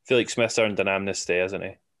feel like Smith's earned an amnesty, hasn't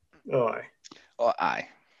he? Oh, aye.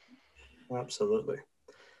 Absolutely.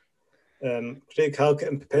 Craig Halkett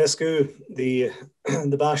and Popescu, the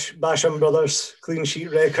Basham brothers clean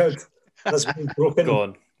sheet record has been broken.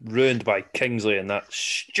 Gone. Ruined by Kingsley and that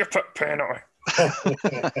stupid penalty.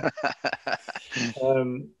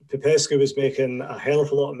 Popescu was making a hell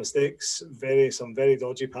of a lot of mistakes. Some very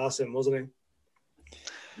dodgy passing, wasn't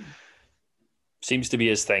he? Seems to be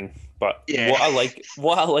his thing. But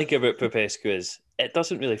what I like about Popescu is it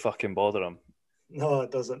doesn't really fucking bother him. No,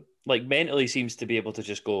 it doesn't. Like mentally seems to be able to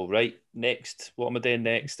just go, right, next, what am I doing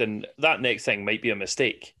next? And that next thing might be a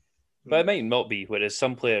mistake. But it might not be. Whereas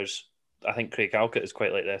some players, I think Craig Halkett is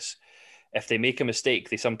quite like this. If they make a mistake,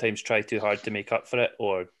 they sometimes try too hard to make up for it,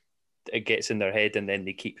 or it gets in their head and then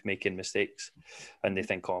they keep making mistakes and they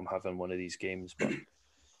think, I'm having one of these games. But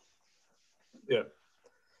yeah.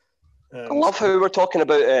 I love how we're talking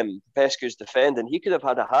about Pescu's defending. He could have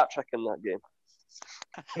had a hat-trick in that game.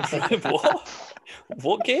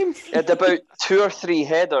 What game? He had about 2 or 3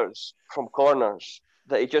 headers from corners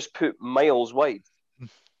that he just put miles wide.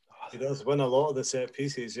 He does win a lot of the set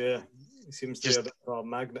pieces, yeah. He seems to be a bit of a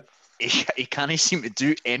magnet. He can't seem to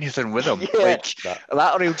do anything with him. Yeah. Like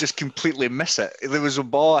that, or he'll just completely miss it. There was a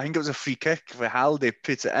ball, I think it was a free kick where Halliday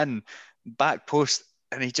put it in, back post,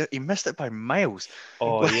 and he missed it by miles.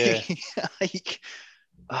 Oh, yeah.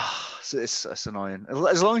 So it's annoying.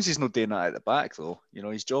 As long as he's not doing that at the back, though,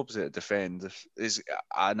 his job's to defend. Is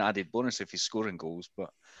an added bonus if he's scoring goals. But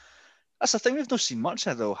that's the thing, we've not seen much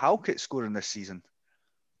of though. Halkett scoring this season.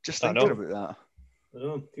 Just thinking about that. I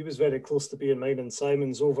know. He was very close to being mine and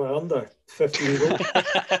Simon's over under 15 goals.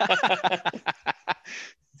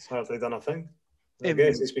 He's hardly done a thing. I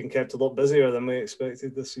guess he's been kept a lot busier than we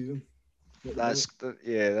expected this season. That's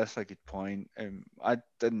a good point. I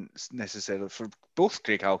didn't necessarily, for both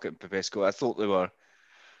Craig Halkett and Popescu, I thought they were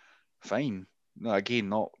fine. No, again,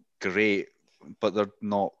 not great, but they're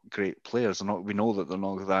not great players. We know that they're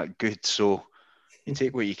not that good, so you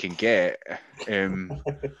take what you can get.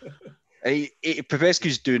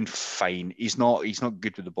 Popescu's doing fine. He's not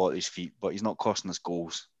good with the ball at his feet, but he's not costing us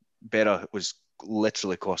goals. Berra was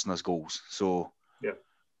literally costing us goals. So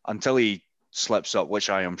until he slips up, which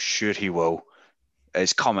I am sure he will,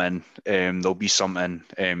 it's coming. There'll be something.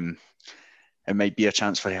 It might be a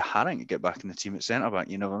chance for Haring to get back in the team at centre back.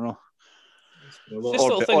 You never know. Or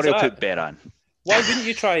he'll put Berra in. Why wouldn't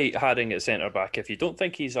you try Haring at centre back if you don't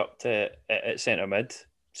think he's up to at centre mid?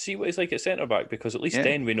 See what he's like at centre back, because at least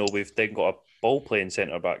then we know we've then got a ball playing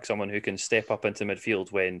centre back, someone who can step up into midfield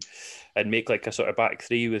and make like a sort of back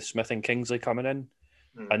three with Smith and Kingsley coming in,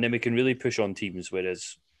 and then we can really push on teams.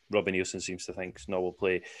 Whereas Robbie Nielsen seems to think, no, we'll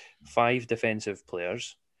play 5 defensive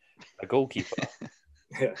players, a goalkeeper.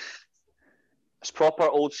 It's proper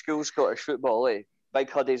old school Scottish football, eh? Big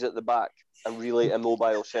hoodies at the back and really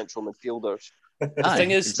immobile central midfielders. The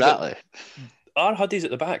thing is, exactly. Our hoodies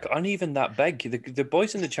at the back aren't even that big. The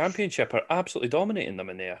boys in the Championship are absolutely dominating them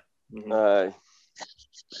in there.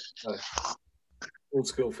 Old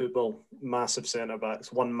school football, massive centre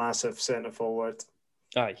backs, one massive centre forward.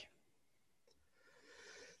 Aye.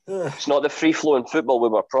 It's not the free flowing football we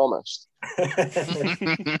were promised.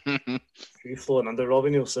 Free flowing under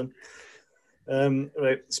Robbie Nielsen.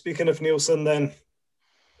 Right. Speaking of Nielsen, then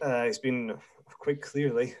he's been quite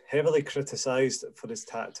clearly heavily criticised for his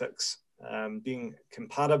tactics. Being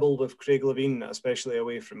comparable with Craig Levein, especially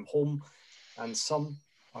away from home, and some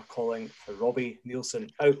are calling for Robbie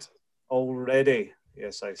Nielsen out already.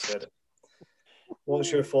 Yes, I said it.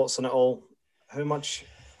 What's your thoughts on it all? How much?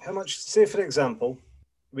 Say, for example,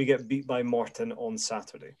 we get beat by Morton on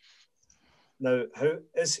Saturday. Now,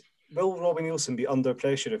 will Robbie Nielsen be under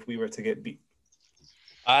pressure if we were to get beat?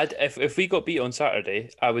 If we got beat on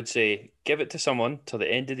Saturday, I would say give it to someone till the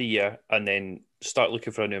end of the year and then start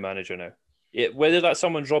looking for a new manager now. Whether that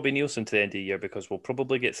someone's Robbie Nielsen to the end of the year, because we'll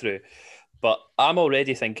probably get through. But I'm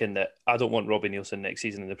already thinking that I don't want Robbie Nielsen next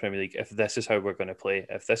season in the Premier League if this is how we're going to play.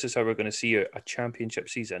 If this is how we're going to see a Championship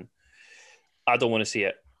season, I don't want to see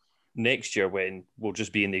it next year when we'll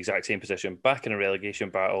just be in the exact same position, back in a relegation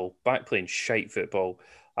battle, back playing shite football,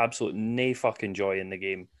 absolute no fucking joy in the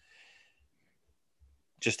game,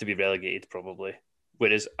 just to be relegated probably.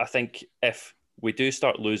 Whereas I think if we do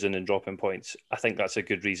start losing and dropping points, I think that's a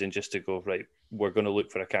good reason just to go, right, we're going to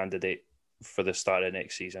look for a candidate for the start of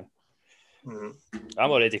next season. I'm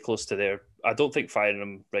already close to there. I don't think firing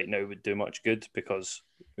him right now would do much good, because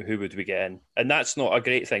who would we get in? And that's not a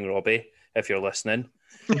great thing, Robbie, if you're listening.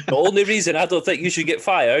 The only reason I don't think you should get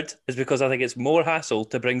fired is because I think it's more hassle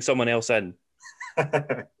to bring someone else in.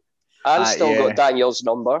 And still got Daniel's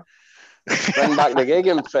number. Bring back the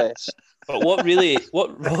Gegenpress. But what really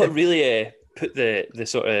put the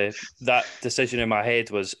sort of that decision in my head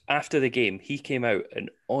was after the game, he came out and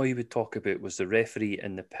all he would talk about was the referee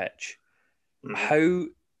and the pitch. How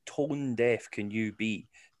tone deaf can you be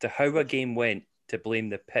to how a game went to blame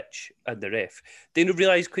the pitch and the ref? They don't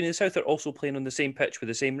realise Queen of the South are also playing on the same pitch with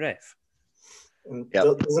the same ref.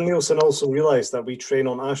 Doesn't Nielsen also realise that we train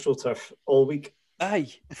on AstroTurf all week?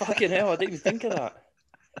 Aye, fucking hell, I didn't even think of that.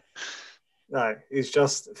 No, he's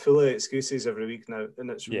just full of excuses every week now,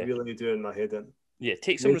 and it's really doing my head in. Yeah,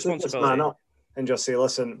 take some responsibility. Man up and just say,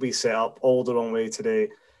 listen, we set up all the wrong way today.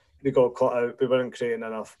 We got caught out. We weren't creating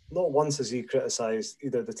enough. Not once has he criticised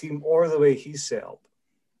either the team or the way he's set up.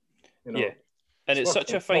 You know? Yeah, and it's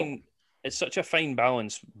such a fine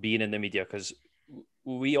balance being in the media, because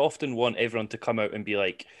we often want everyone to come out and be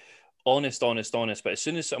like honest. But as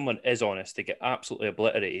soon as someone is honest, they get absolutely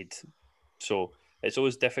obliterated. So It's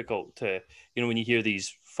always difficult to, when you hear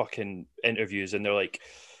these fucking interviews and they're like,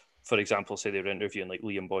 for example, say they were interviewing like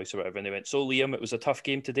Liam Boyce or whatever, and they went, "So Liam, it was a tough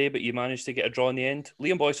game today, but you managed to get a draw in the end."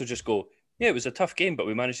 Liam Boyce will just go, "Yeah, it was a tough game, but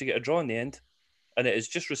we managed to get a draw in the end." And it is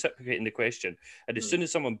just reciprocating the question. And as soon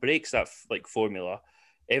as someone breaks that formula,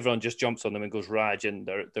 everyone just jumps on them and goes rage, and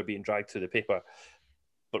they're being dragged through the paper.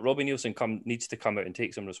 But Robbie Neilson needs to come out and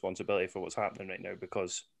take some responsibility for what's happening right now,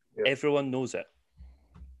 because everyone knows it.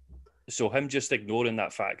 So him just ignoring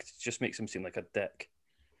that fact just makes him seem like a dick.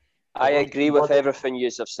 I agree with everything you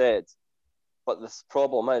have said, but the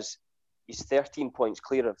problem is he's 13 points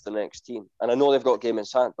clear of the next team. And I know they've got game in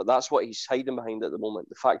hand, but that's what he's hiding behind at the moment.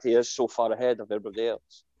 The fact he is so far ahead of everybody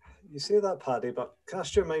else. You say that, Paddy, but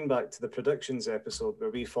cast your mind back to the predictions episode where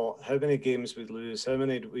we thought how many games we'd lose, how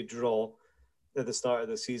many we draw at the start of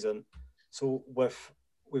the season. So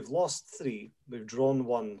we've lost 3, we've drawn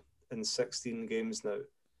 1 in 16 games now,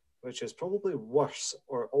 which is probably worse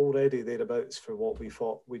or already thereabouts for what we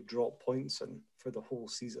thought we'd drop points in for the whole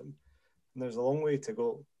season. And there's a long way to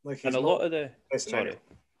go. And a lot of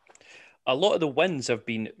the wins have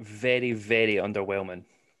been very, very underwhelming.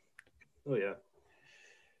 Oh yeah.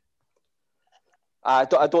 I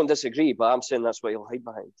don't disagree, but I'm saying that's what he'll hide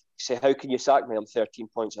behind. Say, how can you sack me? I'm 13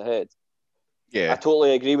 points ahead. Yeah, I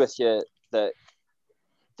totally agree with you that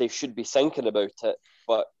they should be thinking about it,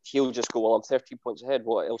 but he'll just go, "Well, I'm 13 points ahead.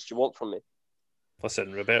 What else do you want from me?"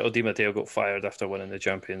 Listen, Roberto Di Matteo got fired after winning the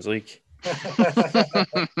Champions League.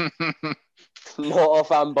 Not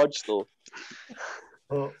off Am Budge, though.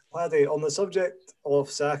 Well, Paddy, on the subject of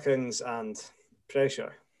sackings and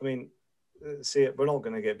pressure, I mean, we're not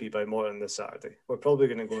going to get beat by Morton this Saturday. We're probably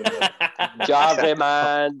going to go into Jaffrey,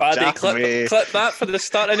 man. Paddy, clip that for the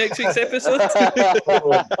start of next week's episode. I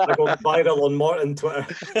got viral on Morton Twitter.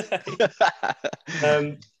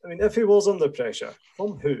 I mean, if he was under pressure,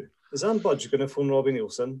 from who? Is Anne Budge going to phone Robbie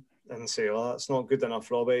Neilson and say, "Oh, that's not good enough,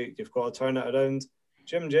 Robbie. You've got to turn it around"?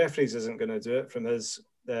 Jim Jeffries isn't going to do it from his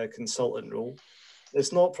consultant role.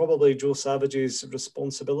 It's not probably Joe Savage's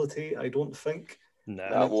responsibility, I don't think. No,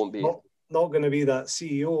 that won't be. Not going to be that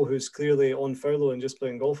CEO who's clearly on furlough and just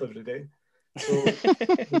playing golf every day. So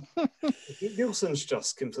Nielsen's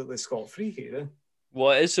just completely scot-free here. Eh?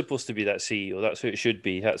 Well, it is supposed to be that CEO. That's who it should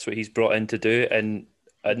be. That's what he's brought in to do, and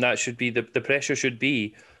that should be the pressure should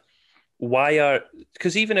be.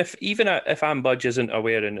 Because even if Anne Budge isn't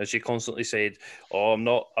aware, and as she constantly said, "Oh, I'm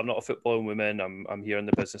not a footballing woman. I'm here on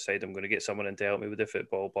the business side. I'm going to get someone in to help me with the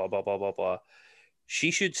football." Blah blah blah blah blah.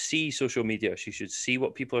 She should see social media. She should see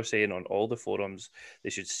what people are saying on all the forums. They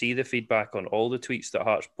should see the feedback on all the tweets that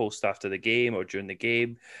Hearts post after the game or during the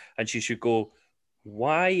game, and she should go,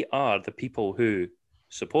 "Why are the people who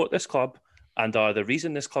support this club and are the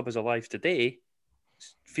reason this club is alive today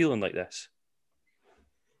feeling like this?"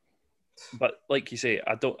 But like you say,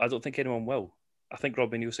 I don't think anyone will. I think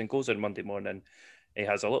Robbie Neilson goes on Monday morning. He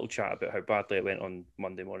has a little chat about how badly it went on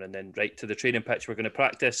Monday morning. Then right to the training pitch, we're going to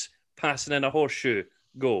practice passing in a horseshoe.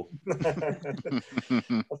 Go. I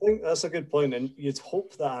think that's a good point, and you'd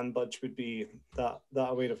hope that Anne Budge would be that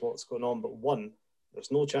aware of what's going on. But one,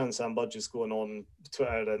 there's no chance Anne Budge is going on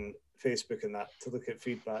Twitter and Facebook and that to look at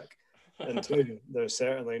feedback. And two, there's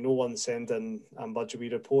certainly no one sending Anne Budge a wee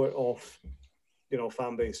report of,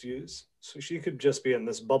 fan base views. So she could just be in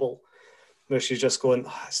this bubble where she's just going,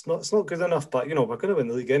 it's not good enough, but we're going to win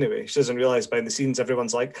the league anyway. She doesn't realise behind the scenes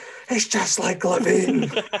everyone's like, it's just like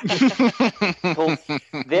Levine. Well,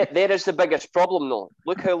 there is the biggest problem though.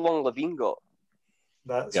 Look how long Levine got.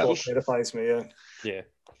 That's what terrifies me, yeah. Yeah.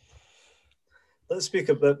 Let's speak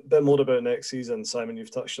a bit more about next season, Simon.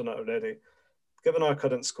 You've touched on it already. Given our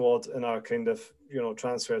current squad and our kind of,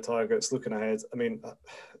 transfer targets looking ahead, I mean,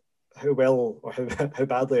 how well or how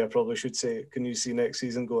badly, I probably should say, can you see next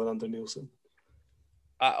season going under Neilson?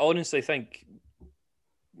 I honestly think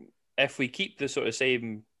if we keep the sort of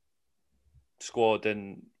same squad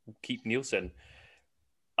and keep Neilson,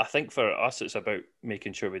 I think for us it's about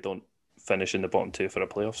making sure we don't finish in the bottom two for a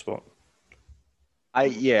playoff spot.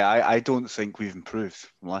 I don't think we've improved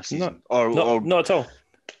from last season. Not at all.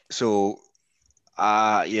 So,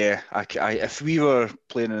 if we were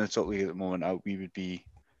playing in the top league at the moment, we would be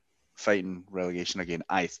fighting relegation again.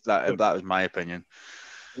 That was my opinion.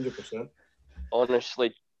 100%.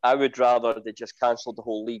 Honestly, I would rather they just cancelled the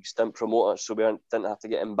whole league, didn't promote us, so we didn't have to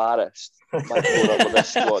get embarrassed by going up with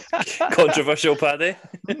this squad. Controversial, Paddy.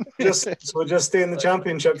 just stay in the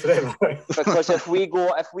championship forever. Because if we go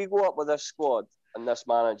up with this squad and this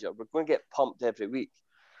manager, we're going to get pumped every week.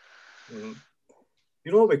 Mm-hmm.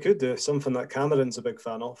 You know what we could do? Something that Cameron's a big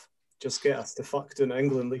fan of. Just get us to fucked in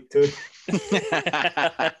England League 2.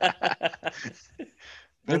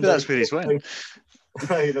 Maybe that's where he's went.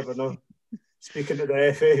 You never know. Speaking to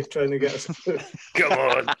the FA, trying to get us. Come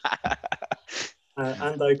on.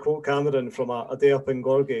 And I quote Cameron from a day up in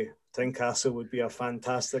Gorgie. Tynecastle would be a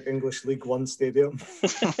fantastic English League One stadium.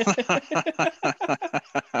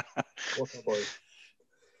 What a boy.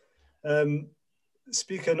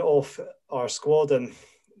 Speaking of our squad and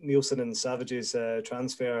Nielsen and Savage's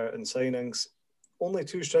transfer and signings, only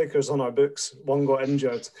 2 strikers on our books. One got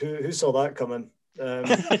injured. Who saw that coming?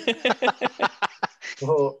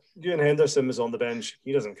 Well, Ewan Henderson was on the bench.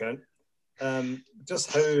 He doesn't count.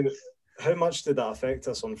 Just how much did that affect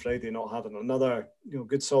us on Friday, not having another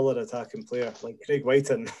good solid attacking player like Craig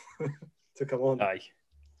Whiten to come on? Aye.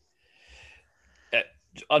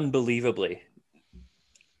 Unbelievably.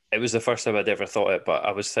 It was the first time I'd ever thought it, but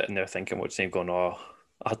I was sitting there thinking, what's his name going,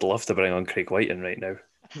 I'd love to bring on Craig Whiten right now.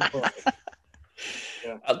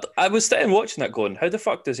 Yeah. I was sitting watching that going, how the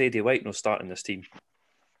fuck does Eddie White not start in this team?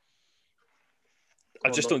 I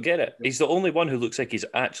just don't get it. He's the only one who looks like he's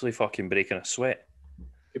actually fucking breaking a sweat.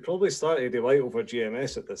 He'd probably start Eddie White over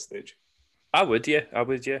GMS at this stage. I would, yeah. I'd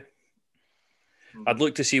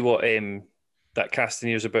look to see what that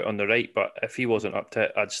Castanier's about on the right, but if he wasn't up to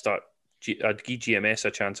it, I'd give GMS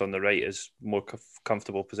a chance on the right as more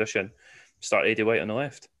comfortable position. Start Eddie White on the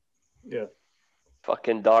left. Yeah.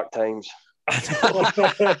 Fucking dark times.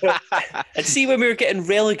 And see, when we were getting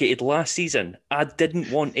relegated last season, I didn't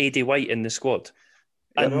want Eddie White in the squad.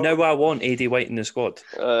 And now I want Eddie White in the squad.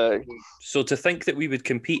 So to think that we would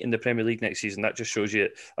compete in the Premier League next season, that just shows you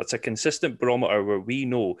that's a consistent barometer where we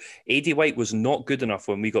know Eddie White was not good enough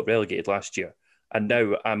when we got relegated last year. And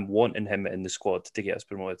now I'm wanting him in the squad to get us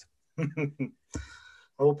promoted. I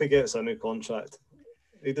hope he gets a new contract.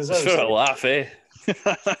 He deserves it. For a laugh, eh?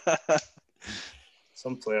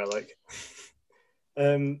 Some player like.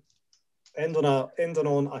 Ending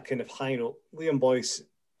on a kind of high note, Liam Boyce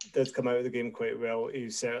did come out of the game quite well. He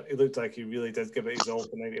looked like he really did give it his all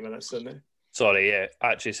for 90 minutes, didn't he? Sorry, yeah.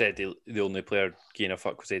 I actually said the only player giving a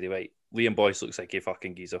fuck was Eddie White. Liam Boyce looks like he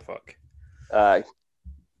fucking gives a fuck. Aye.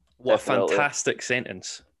 What definitely. A fantastic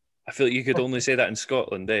sentence. I feel like you could only say that in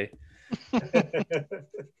Scotland, eh?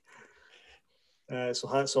 So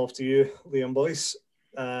hats off to you, Liam Boyce.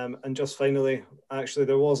 And just finally, actually,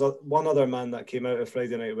 there was one other man that came out of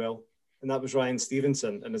Friday Night well, and that was Ryan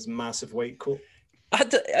Stevenson in his massive white coat.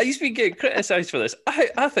 I used to be getting criticised for this.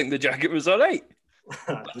 I think the jacket was all right.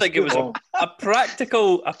 I think it was a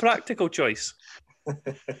practical choice.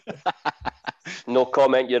 No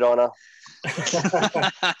comment, Your Honour.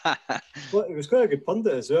 Well, it was quite a good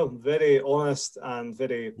pundit as well. Very honest and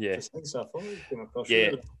very precise. I thought he came across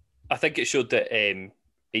really. I think it showed that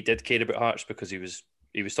he did care about Hearts because he was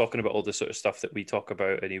talking about all the sort of stuff that we talk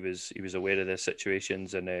about, and he was aware of the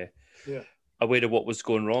situations and aware of what was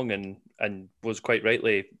going wrong, and was quite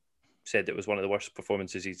rightly said it was one of the worst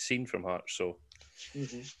performances he'd seen from Hearts. So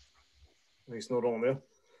he's not wrong there.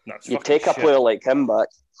 You take a player like him back.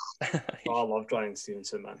 I loved Ryan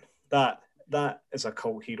Stevenson, man. That is a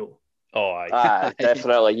cult hero. Oh, aye.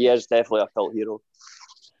 Definitely. He is definitely a cult hero.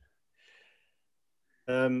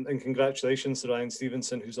 And congratulations to Ryan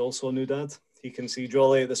Stevenson, who's also a new dad. He can see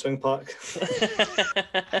Jolly at the swing park.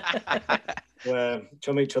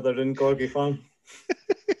 Chum each other in Gorgie Farm.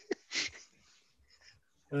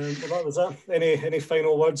 Well, that was that. Any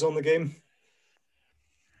final words on the game?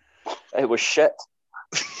 It was shit.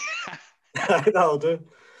 That'll do.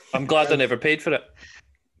 I'm glad I never paid for it.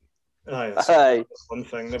 Aye. One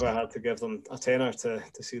thing. Never had to give them a tenner to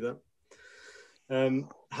see that.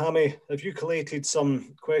 Hammy, have you collated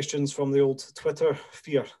some questions from the old Twitter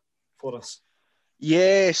sphere for us?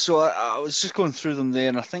 Yeah, so I was just going through them there,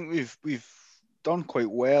 and I think we've done quite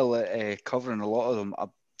well at covering a lot of them.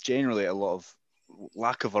 Generally, a lot of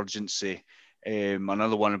lack of urgency.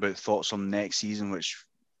 Another one about thoughts on next season, which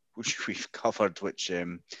we've covered. Which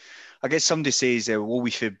I guess somebody says, "Will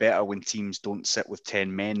we feel better when teams don't sit with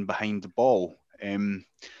 10 men behind the ball?" No.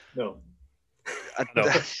 No.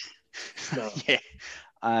 No. Yeah.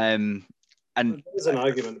 And there's an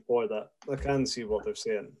argument for that. I can see what they're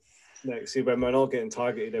saying. Next year, when we're not getting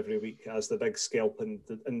targeted every week as the big scalp in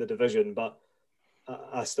the division, but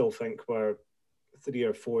I still think we're 3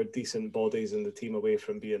 or 4 decent bodies in the team away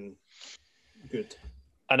from being good.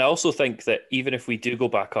 And I also think that even if we do go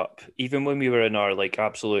back up, even when we were in our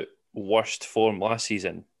absolute worst form last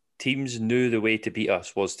season, teams knew the way to beat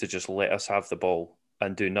us was to just let us have the ball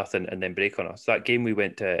and do nothing and then break on us. That game we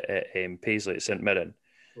went to Paisley at St Mirren,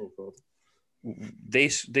 they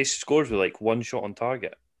scored with one shot on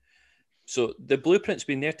target. So the blueprint's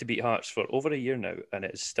been there to beat Hearts for over a year now, and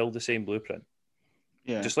it's still the same blueprint.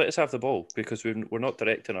 Yeah, just let us have the ball because we're not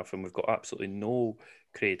direct enough and we've got absolutely no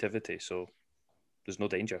creativity. So there's no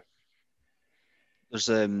danger. There's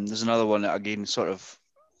another one that again sort of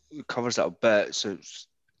covers that a bit. So it's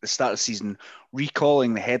the start of the season,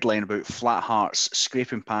 recalling the headline about Flat Hearts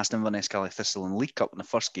scraping past Inverness, Caley Thistle in League Cup in the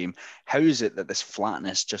first game. How is it that this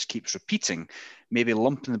flatness just keeps repeating? Maybe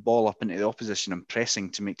lumping the ball up into the opposition and pressing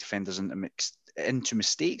to make defenders into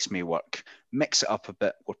mistakes may work. Mix it up a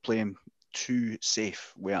bit. We're playing too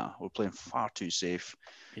safe. We're playing far too safe.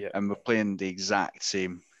 Yeah. And we're playing the exact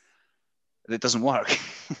same. It doesn't work.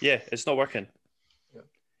 Yeah, it's not working. Yeah.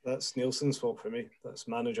 That's Nielsen's fault for me. That's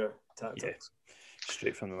manager tactics. Yeah.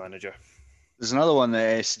 Straight from the manager. There's another one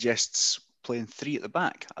that suggests playing 3 at the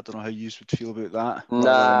back. I don't know how you would feel about that.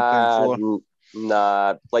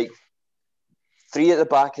 Nah. Like 3 at the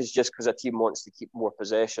back is just because a team wants to keep more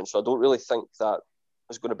possession. So I don't really think that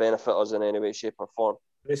is going to benefit us in any way, shape, or form.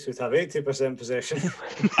 This would have 80% possession.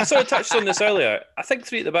 I sort of touched on this earlier. I think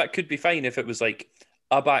 3 at the back could be fine if it was like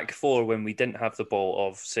a back 4 when we didn't have the ball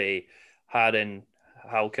of, say, Haring,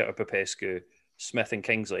 Halkett or Popescu, Smith and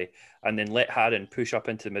Kingsley, and then let Haring push up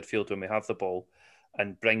into the midfield when we have the ball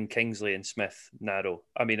and bring Kingsley and Smith narrow.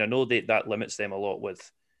 I mean, I know that limits them a lot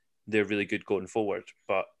with they're really good going forward,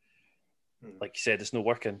 but like you said, it's not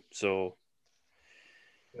working. So,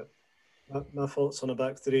 my thoughts on a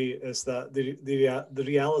back 3 is that the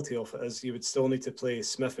reality of it is you would still need to play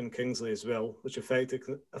Smith and Kingsley as well, which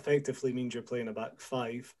effectively means you're playing a back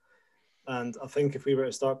 5. And I think if we were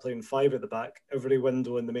to start playing 5 at the back, every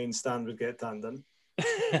window in the main stand would get tanned in.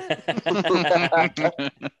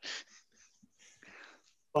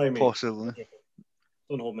 Possibly.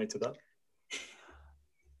 Don't hold me to that.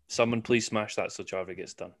 Someone please smash that so Jarvie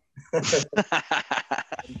gets done.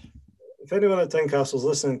 If anyone at Tynecastle's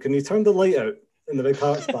listening, can you turn the light out in the big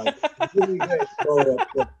Hearts band? Really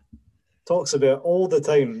talks about all the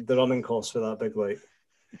time the running costs for that big light.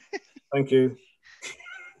 Thank you.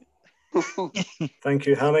 Thank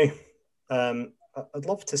you, Hammy. I'd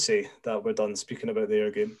love to say that we're done speaking about the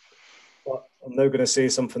Ayr game, but I'm now going to say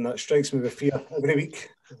something that strikes me with fear every week.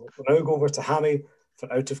 We'll now go over to Hammy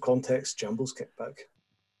for out of context Jambos kickback.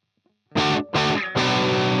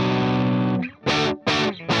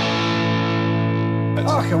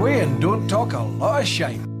 Talk away and don't talk a lot of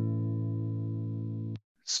shite.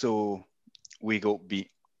 So we got beat.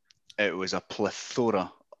 It was a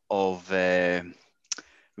plethora of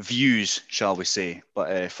views, shall we say.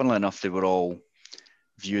 But funnily enough, they were all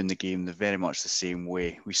viewing the game very much the same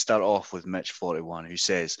way. We start off with Mitch41, who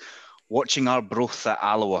says, watching Arbroath at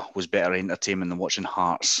Alloa was better entertainment than watching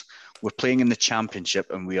Hearts. We're playing in the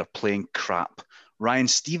Championship and we are playing crap. Ryan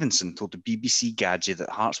Stevenson told the BBC Gadget that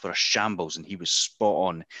Hearts were a shambles and he was spot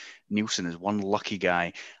on. Nielsen is one lucky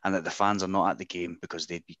guy and that the fans are not at the game because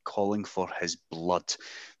they'd be calling for his blood.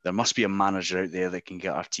 There must be a manager out there that can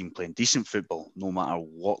get our team playing decent football no matter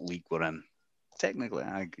what league we're in. Technically,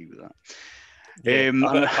 I agree with that. Yeah, a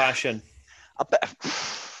bit of passion. A bit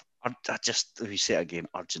of, I just, if you say it again,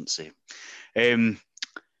 urgency.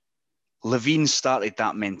 Levine started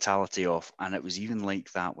that mentality off, and it was even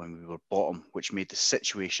like that when we were bottom, which made the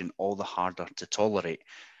situation all the harder to tolerate.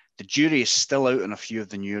 The jury is still out on a few of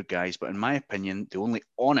the newer guys, but in my opinion, the only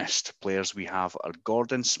honest players we have are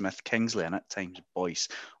Gordon, Smith, Kingsley, and at times Boyce,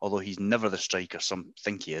 although he's never the striker some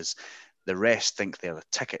think he is. The rest think they're the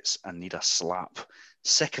tickets and need a slap.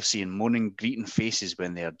 Sick of seeing moaning, greeting faces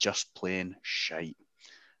when they are just playing shite.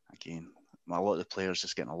 Again, a lot of the players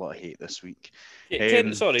just getting a lot of hate this week. Yeah,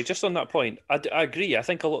 Ken, sorry, just on that point, I agree. I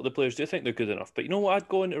think a lot of the players do think they're good enough. But you know what? I'd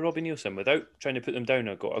go into Robbie Nielsen without trying to put them down.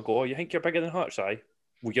 I'd go, oh, you think you're bigger than Hearts, aye?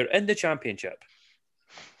 Well, you're in the Championship.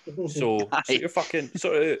 So you're fucking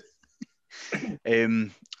sort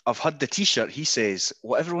of... I've had the t-shirt. He says,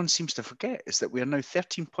 what everyone seems to forget is that we are now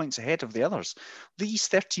 13 points ahead of the others. These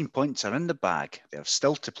 13 points are in the bag. They have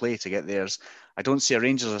still to play to get theirs. I don't see a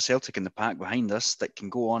Rangers or Celtic in the pack behind us that can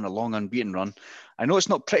go on a long unbeaten run. I know it's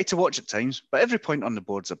not pretty to watch at times, but every point on the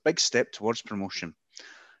board is a big step towards promotion.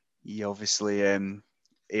 He obviously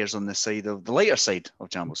airs on the side of the lighter side of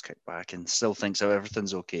Jambo's kickback and still thinks that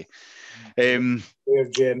everything's okay. Jim.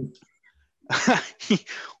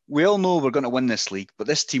 We all know we're going to win this league, but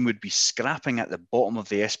this team would be scrapping at the bottom of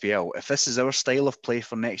the SPL. If this is our style of play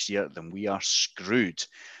for next year, then we are screwed.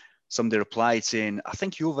 Somebody replied saying, I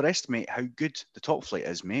think you overestimate how good the top flight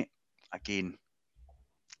is, mate. Again,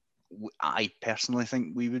 I personally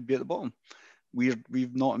think we would be at the bottom. We've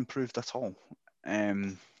not improved at all.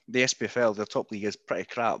 The SPFL, the top league, is pretty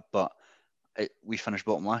crap, but we finished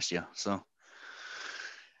bottom last year. So,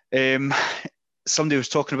 somebody was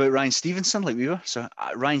talking about Ryan Stevenson, like we were. So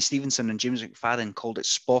Ryan Stevenson and James McFadden called it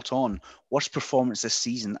spot on. Worst performance this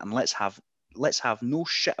season, and let's have let's have no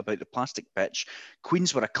shit about the plastic pitch.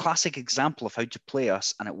 Queens were a classic example of how to play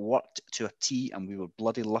us, and it worked to a T, and we were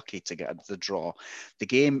bloody lucky to get the draw. The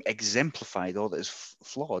game exemplified all that is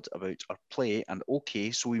flawed about our play, and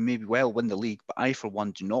okay, so we may well win the league, but I, for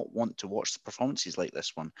one, do not want to watch the performances like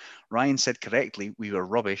this one. Ryan said correctly, we were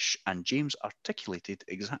rubbish, and James articulated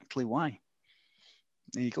exactly why.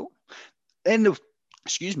 There you go. Then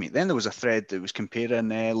there was a thread that was comparing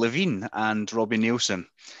Levine and Robbie Nielsen.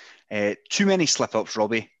 Too many slip-ups,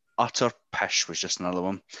 Robbie. Utter pish was just another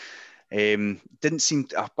one. Didn't seem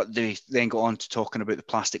to, but they then got on to talking about the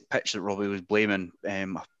plastic pitch that Robbie was blaming. I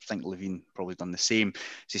think Levine probably done the same.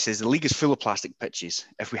 So he says, the league is full of plastic pitches.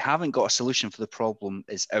 If we haven't got a solution for the problem,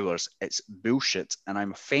 it's ours. It's bullshit, and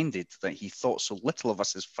I'm offended that he thought so little of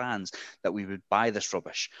us as fans that we would buy this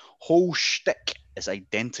rubbish. Whole shtick is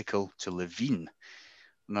identical to Levine.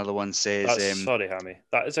 Another one says... sorry, Hammy.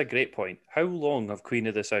 That is a great point. How long have Queen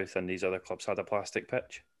of the South and these other clubs had a plastic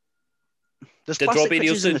pitch? There's plastic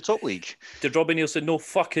pitches in the top league. Did Robbie Nielsen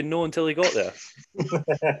fucking know until he got there?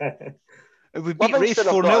 We beat Raith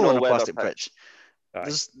 4-0 on a plastic pitch.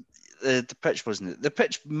 The pitch wasn't it.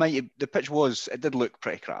 The pitch was, it did look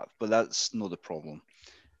pretty crap, but that's not the problem.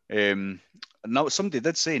 Now somebody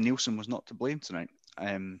did say Nielsen was not to blame tonight.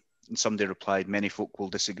 And somebody replied, many folk will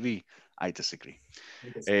disagree. I disagree.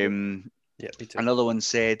 Yeah, me too. Another one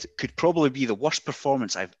said, could probably be the worst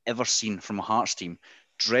performance I've ever seen from a Hearts team.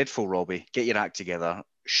 Dreadful, Robbie. Get your act together.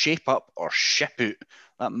 Shape up or ship out.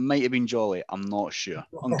 That might have been jolly. I'm not sure.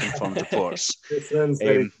 Unconfirmed reports.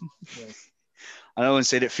 Another one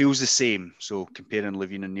said, it feels the same. So comparing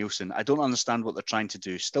Levine and Nielsen. I don't understand what they're trying to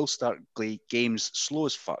do. Still start games slow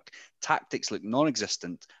as fuck. Tactics look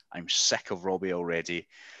non-existent. I'm sick of Robbie already.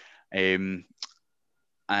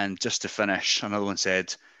 And just to finish, another one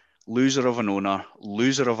said, loser of an owner,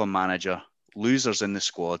 loser of a manager, losers in the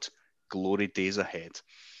squad, glory days ahead.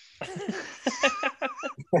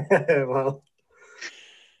 Well,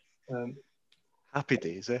 happy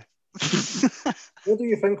days, eh? What do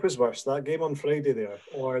you think was worse, that game on Friday there,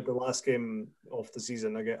 or the last game of the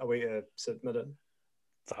season away to St Mirren?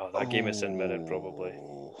 That game at St Mirren, probably,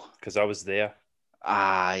 because I was there.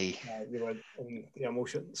 Aye. You were in the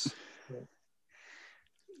emotions. Yeah.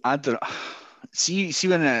 I don't see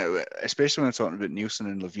when, especially when I'm talking about Nielsen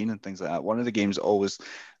and Levine and things like that. One of the games that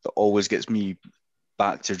always gets me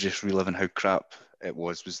back to just reliving how crap it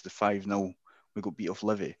was the 5-0 we got beat off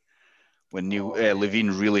Livy when Levine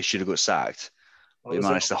really should have got sacked. But he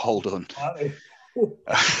managed to hold on.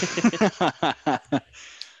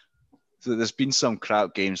 So there's been some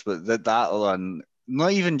crap games, but that one,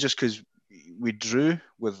 not even just because we drew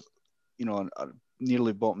with, a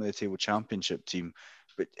nearly bottom of the table championship team.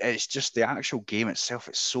 But it's just the actual game itself.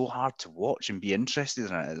 It's so hard to watch and be interested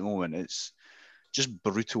in it at the moment. It's just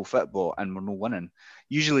brutal football, and we're not winning.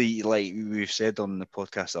 Usually, like we've said on the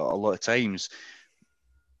podcast a lot of times,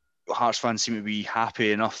 Hearts fans seem to be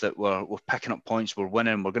happy enough that we're picking up points, we're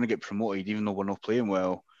winning, we're going to get promoted, even though we're not playing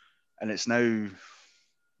well. And it's now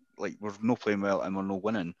like we're not playing well and we're not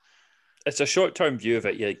winning. It's a short-term view of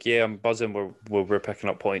it. You're like, yeah, I'm buzzing. We're picking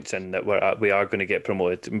up points, and that we are going to get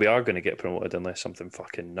promoted. And we are going to get promoted unless something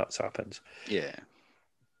fucking nuts happens. Yeah.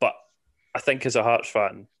 But I think as a Hearts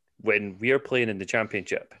fan, when we are playing in the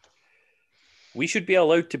Championship, we should be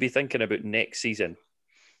allowed to be thinking about next season.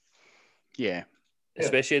 Yeah.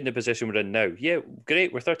 Especially in the position we're in now. Yeah,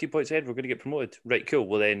 great. We're 30 points ahead. We're going to get promoted. Right, cool.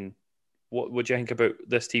 Well, then, what would you think about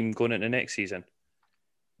this team going into next season?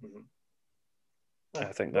 Mm-hmm. I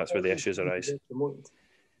think that's where the issues arise.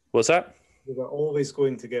 What's that? We were always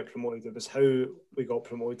going to get promoted. It was how we got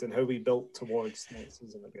promoted and how we built towards next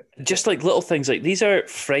season again. Just like little things like these are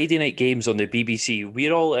Friday night games on the BBC.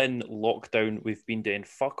 We're all in lockdown. We've been doing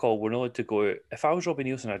fuck all. We're not allowed to go out. If I was Robbie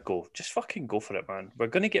Nielsen, I'd go, just fucking go for it, man. We're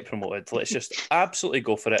going to get promoted. Let's just absolutely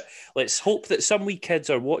go for it. Let's hope that some wee kids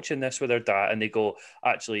are watching this with their dad and they go,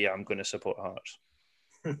 actually, yeah, I'm going to support Hearts.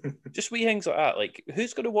 Just wee things like that. Like,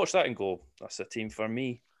 who's going to watch that and go, that's a team for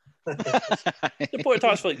me? Supported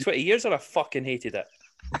Hearts for like 20 years and I fucking hated it.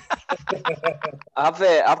 I've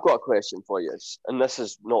got a question for you, and this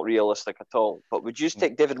is not realistic at all, but would you just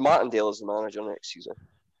take David Martindale as the manager next season?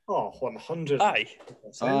 Oh, 100%.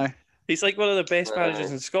 Aye. He's like one of the best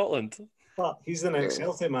managers in Scotland. But he's the next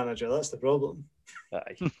Celtic manager, that's the problem.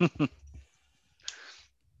 Aye.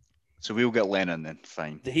 So we'll get Lennon then,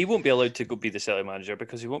 fine. He won't be allowed to go be the Celtic manager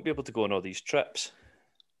because he won't be able to go on all these trips.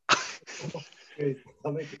 That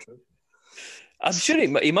might be true. I'm sure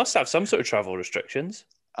he must have some sort of travel restrictions.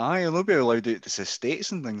 Aye, he'll not be allowed to the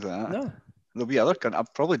States and things like that. No. There'll be other countries.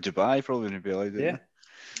 Probably Dubai probably wouldn't be allowed to.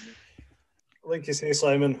 Like you say,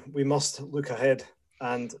 Simon, we must look ahead.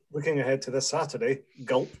 And looking ahead to this Saturday,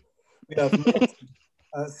 gulp, we have Morton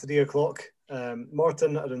at 3 o'clock.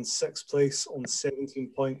 Morton are in 6th place on 17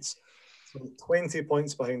 points, so 20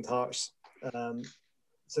 points behind Hearts.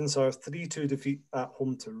 Since our 3-2 defeat at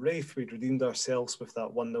home to Rafe, we'd redeemed ourselves with that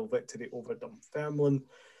 1-0 victory over Dunfermline.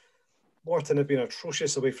 Morton have been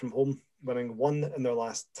atrocious away from home, winning 1 in their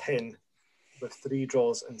last 10, with 3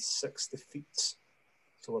 draws and 6 defeats.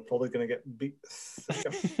 So we're probably going to get beat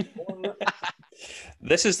 3-4.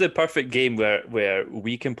 This is the perfect game where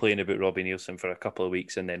we complain about Robbie Nielsen for a couple of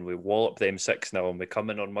weeks and then we wallop them 6-0 and we come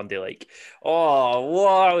in on Monday like, oh,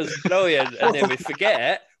 wow, that was brilliant. And then we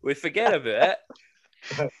forget about it,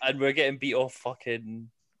 and we're getting beat off fucking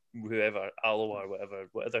whoever, Alloa or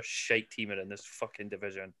whatever shite team are in this fucking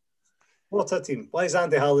division. What a team. Why is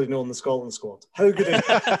Andy Halliday not in the Scotland squad? How good is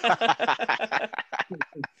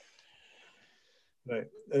Right.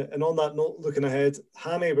 And on that note, looking ahead,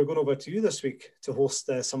 Hammy, we're going over to you this week to host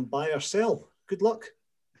some buy or sell. Good luck.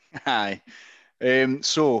 Hi.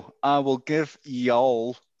 So I will give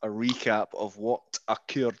y'all a recap of what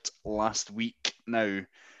occurred last week. Now,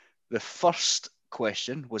 the first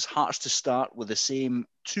question was Hearts to start with the same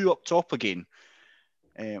 2 up top again.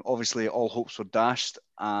 Obviously, all hopes were dashed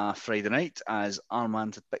Friday night as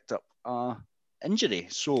Armand had picked up an injury.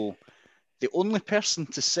 So the only person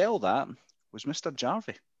to sell that was Mr.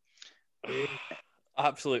 Jarvie.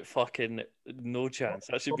 Absolute fucking no chance.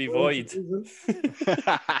 That should be void.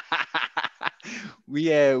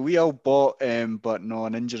 We all bought, but no,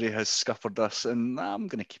 an injury has scuppered us, and I'm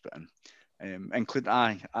going to keep it in. Include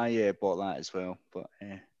I bought that as well, but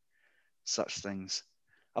such things.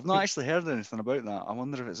 I've not actually heard anything about that. I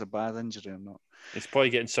wonder if it's a bad injury or not. He's probably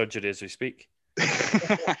getting surgery as we speak.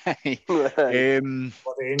 Bloody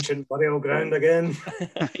ancient burial ground again.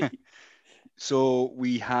 So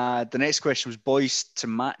we had, the next question was Boyce to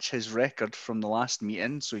match his record from the last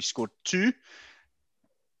meeting. So he scored 2.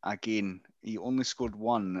 Again, he only scored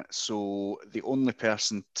 1. So the only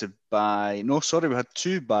person to buy, no, sorry, we had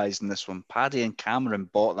 2 buys in this one. Paddy and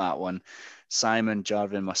Cameron bought that one. Simon,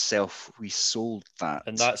 Jarvie and myself, we sold that.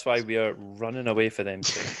 And that's why we are running away for them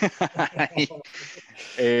too.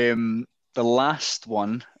 The last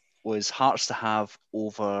one was Hearts to have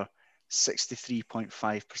over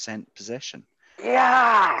 63.5% possession.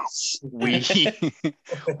 Yes!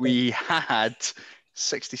 We had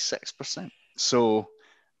 66%. So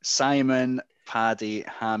Simon, Paddy,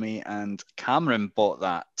 Hammy and Cameron bought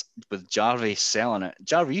that with Jarvie selling it.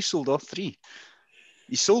 Jarvie, you sold all 3.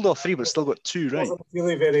 You sold all 3 but still got 2 right. Wasn't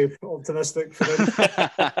really very optimistic for him.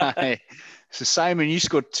 So Simon, you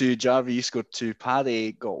scored 2, Jarvie, you scored 2,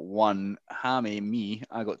 Paddy got 1, Hammy, me,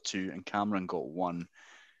 I got 2, and Cameron got 1.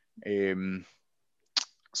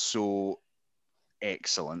 So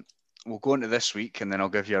excellent. We'll go into this week and then I'll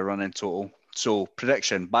give you a run in total. So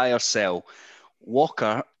prediction, buy or sell.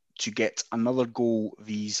 Walker to get another goal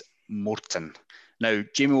vs Morton. Now,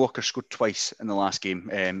 Jamie Walker scored twice in the last game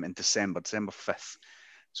in December 5th.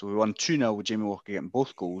 So we won 2-0 with Jamie Walker getting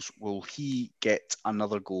both goals. Will he get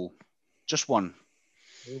another goal? Just one.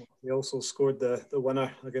 He also scored the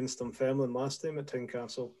winner against Dunfermline last time at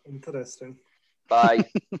Tynecastle. Interesting. Bye.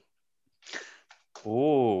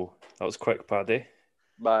 Oh, that was quick, Paddy.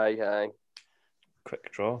 Bye. Aye.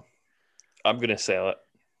 Quick draw. I'm going to sell it.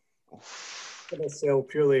 I'm going to sell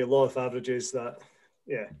purely law of averages that,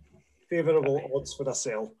 yeah, favourable odds for a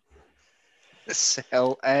sell.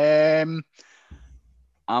 Sell. I'm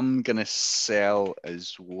going to sell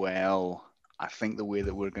as well. I think the way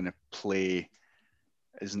that we're going to play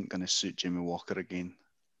isn't going to suit Jimmy Walker again.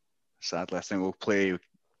 Sadly, I think we'll play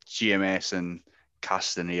GMS and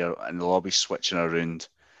Castaneer and they'll all be switching around.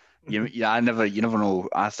 You never know.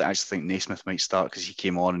 I actually think Naismith might start because he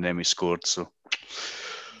came on and then we scored. So,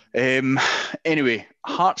 anyway,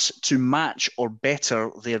 Hearts to match or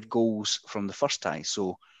better their goals from the first tie.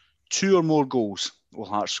 So, 2 or more goals will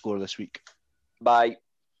Hearts score this week. Bye.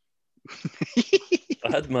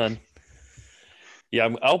 Bad man.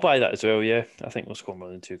 Yeah, I'll buy that as well. Yeah, I think we'll score more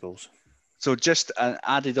than 2 goals. So just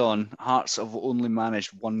added on, Hearts have only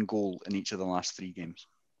managed 1 goal in each of the last 3 games.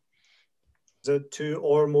 Is it 2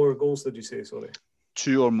 or more goals, did you say? Sorry.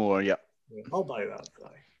 2 or more, yeah. I'll buy that.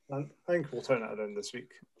 I think we'll turn it around this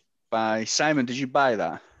week. Buy. Simon, did you buy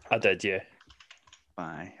that? I did, yeah.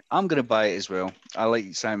 Buy. I'm going to buy it as well. I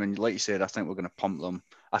like Simon. Like you said, I think we're going to pump them.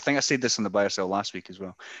 I think I said this on the buy or sell last week as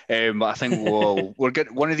well. But I think we're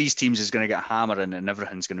getting one of these teams is going to get hammering and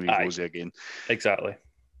everything's going to be rosy again. Exactly.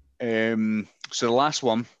 So the last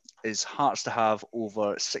one is Hearts to have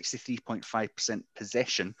over 63.5%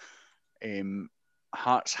 possession.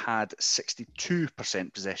 Hearts had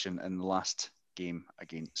 62% possession in the last game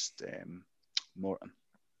against Morton.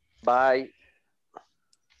 Bye.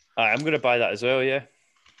 I'm going to buy that as well, yeah.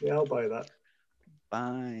 Yeah, I'll buy that.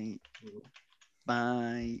 Bye.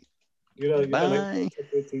 Bye. You're a Bye.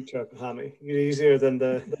 good teacher, Hammy. You're easier than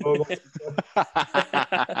the normal teacher.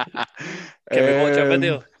 Can we watch a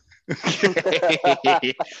video?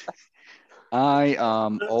 I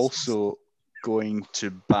am also going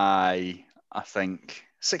to buy, I think,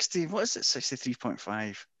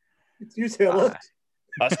 63.5. You tell us.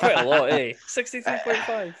 That's quite a lot, eh?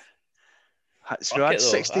 63.5. So we Fuck had it though,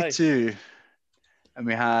 62 and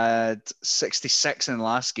we had 66 in the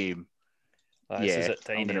last game. This is it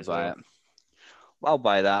I'm tiny going to as buy well. it. I'll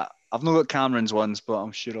buy that. I've not got Cameron's ones, but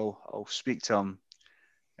I'm sure I'll speak to him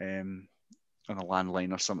on a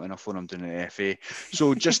landline or something. I'll phone him doing an FA.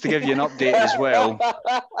 So just to give you an update as well,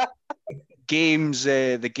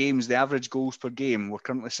 the average goals per game, we're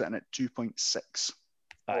currently sitting at 2.6.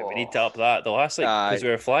 We need to up that. The last because Aye. we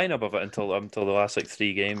were flying above it until the last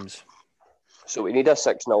 3 games. So we need a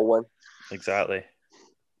 6-0 win. Exactly.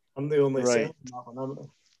 I'm the only Right. cell in that one, haven't I?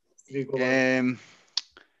 3 goal line.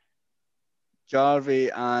 Jarvie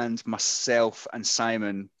and myself and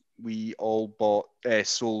Simon, we all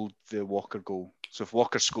sold the Walker goal. So if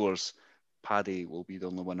Walker scores, Paddy will be the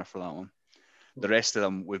only winner for that one. The rest of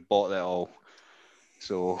them, we've bought that all.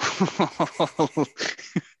 So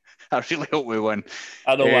I really hope we win.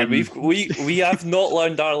 I know, man. We have not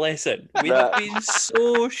learned our lesson. We have been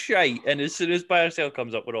so shite, and as soon as buy or sell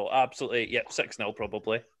comes up, we're all absolutely 6-0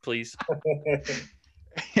 probably. Please.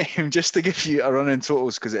 Just to give you a run in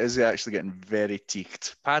totals, because it is actually getting very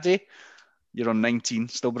teaked. Paddy, you're on 19,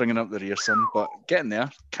 still bringing up the rear, son, but getting there.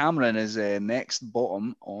 Cameron is next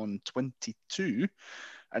bottom on 22,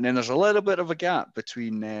 and then there's a little bit of a gap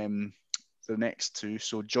between the next two.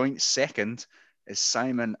 So joint second is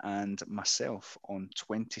Simon and myself on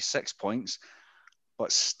 26 points,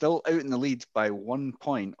 but still out in the lead by 1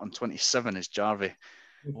 point on 27 is Jarvie.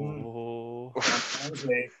 Oh.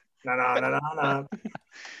 Nah.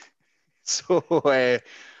 So,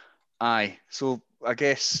 So I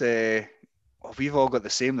guess we've all got the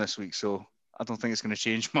same this week, so I don't think it's going to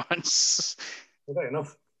change much. Fair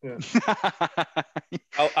enough. Yeah.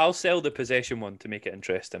 I'll sell the possession one to make it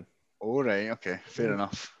interesting. All right. Okay. Fair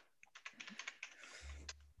enough.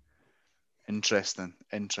 Interesting.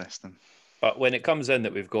 But when it comes in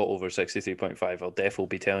that we've got over 63.5, I'll definitely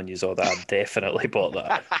be telling you all that I've definitely bought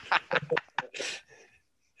that.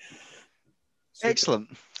 Excellent.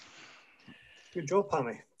 Good job,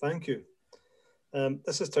 Hammy. Thank you.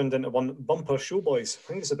 This has turned into one bumper show, boys. I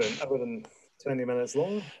think it's about an hour and 20 minutes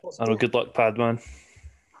long. I know. Good luck, Padman.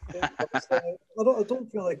 Yeah, I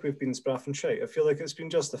don't feel like we've been spraff and shite. I feel like it's been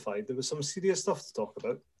justified. There was some serious stuff to talk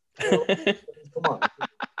about. Come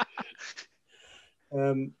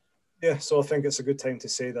on. So I think it's a good time to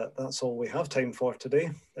say that that's all we have time for today.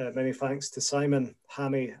 Many thanks to Simon,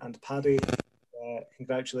 Hammy and Paddy.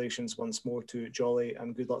 Congratulations once more to Jolly,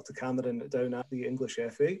 and good luck to Cameron down at the English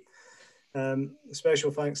FA. Special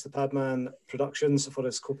thanks to Padman Productions for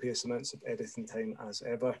his copious amounts of editing time as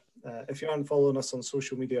ever. If you aren't following us on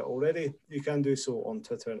social media already, you can do so on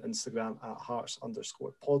Twitter and Instagram at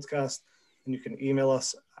hearts_podcast, and you can email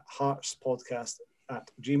us at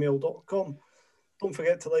heartspodcast@gmail.com. Don't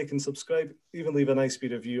forget to like and subscribe, even leave a nice wee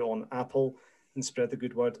review on Apple, and spread the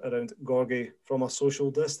good word around Gorgie from a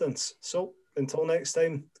social distance. So until next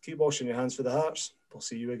time, keep washing your hands for the Hearts. We'll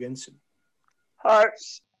see you again soon.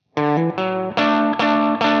 Hearts.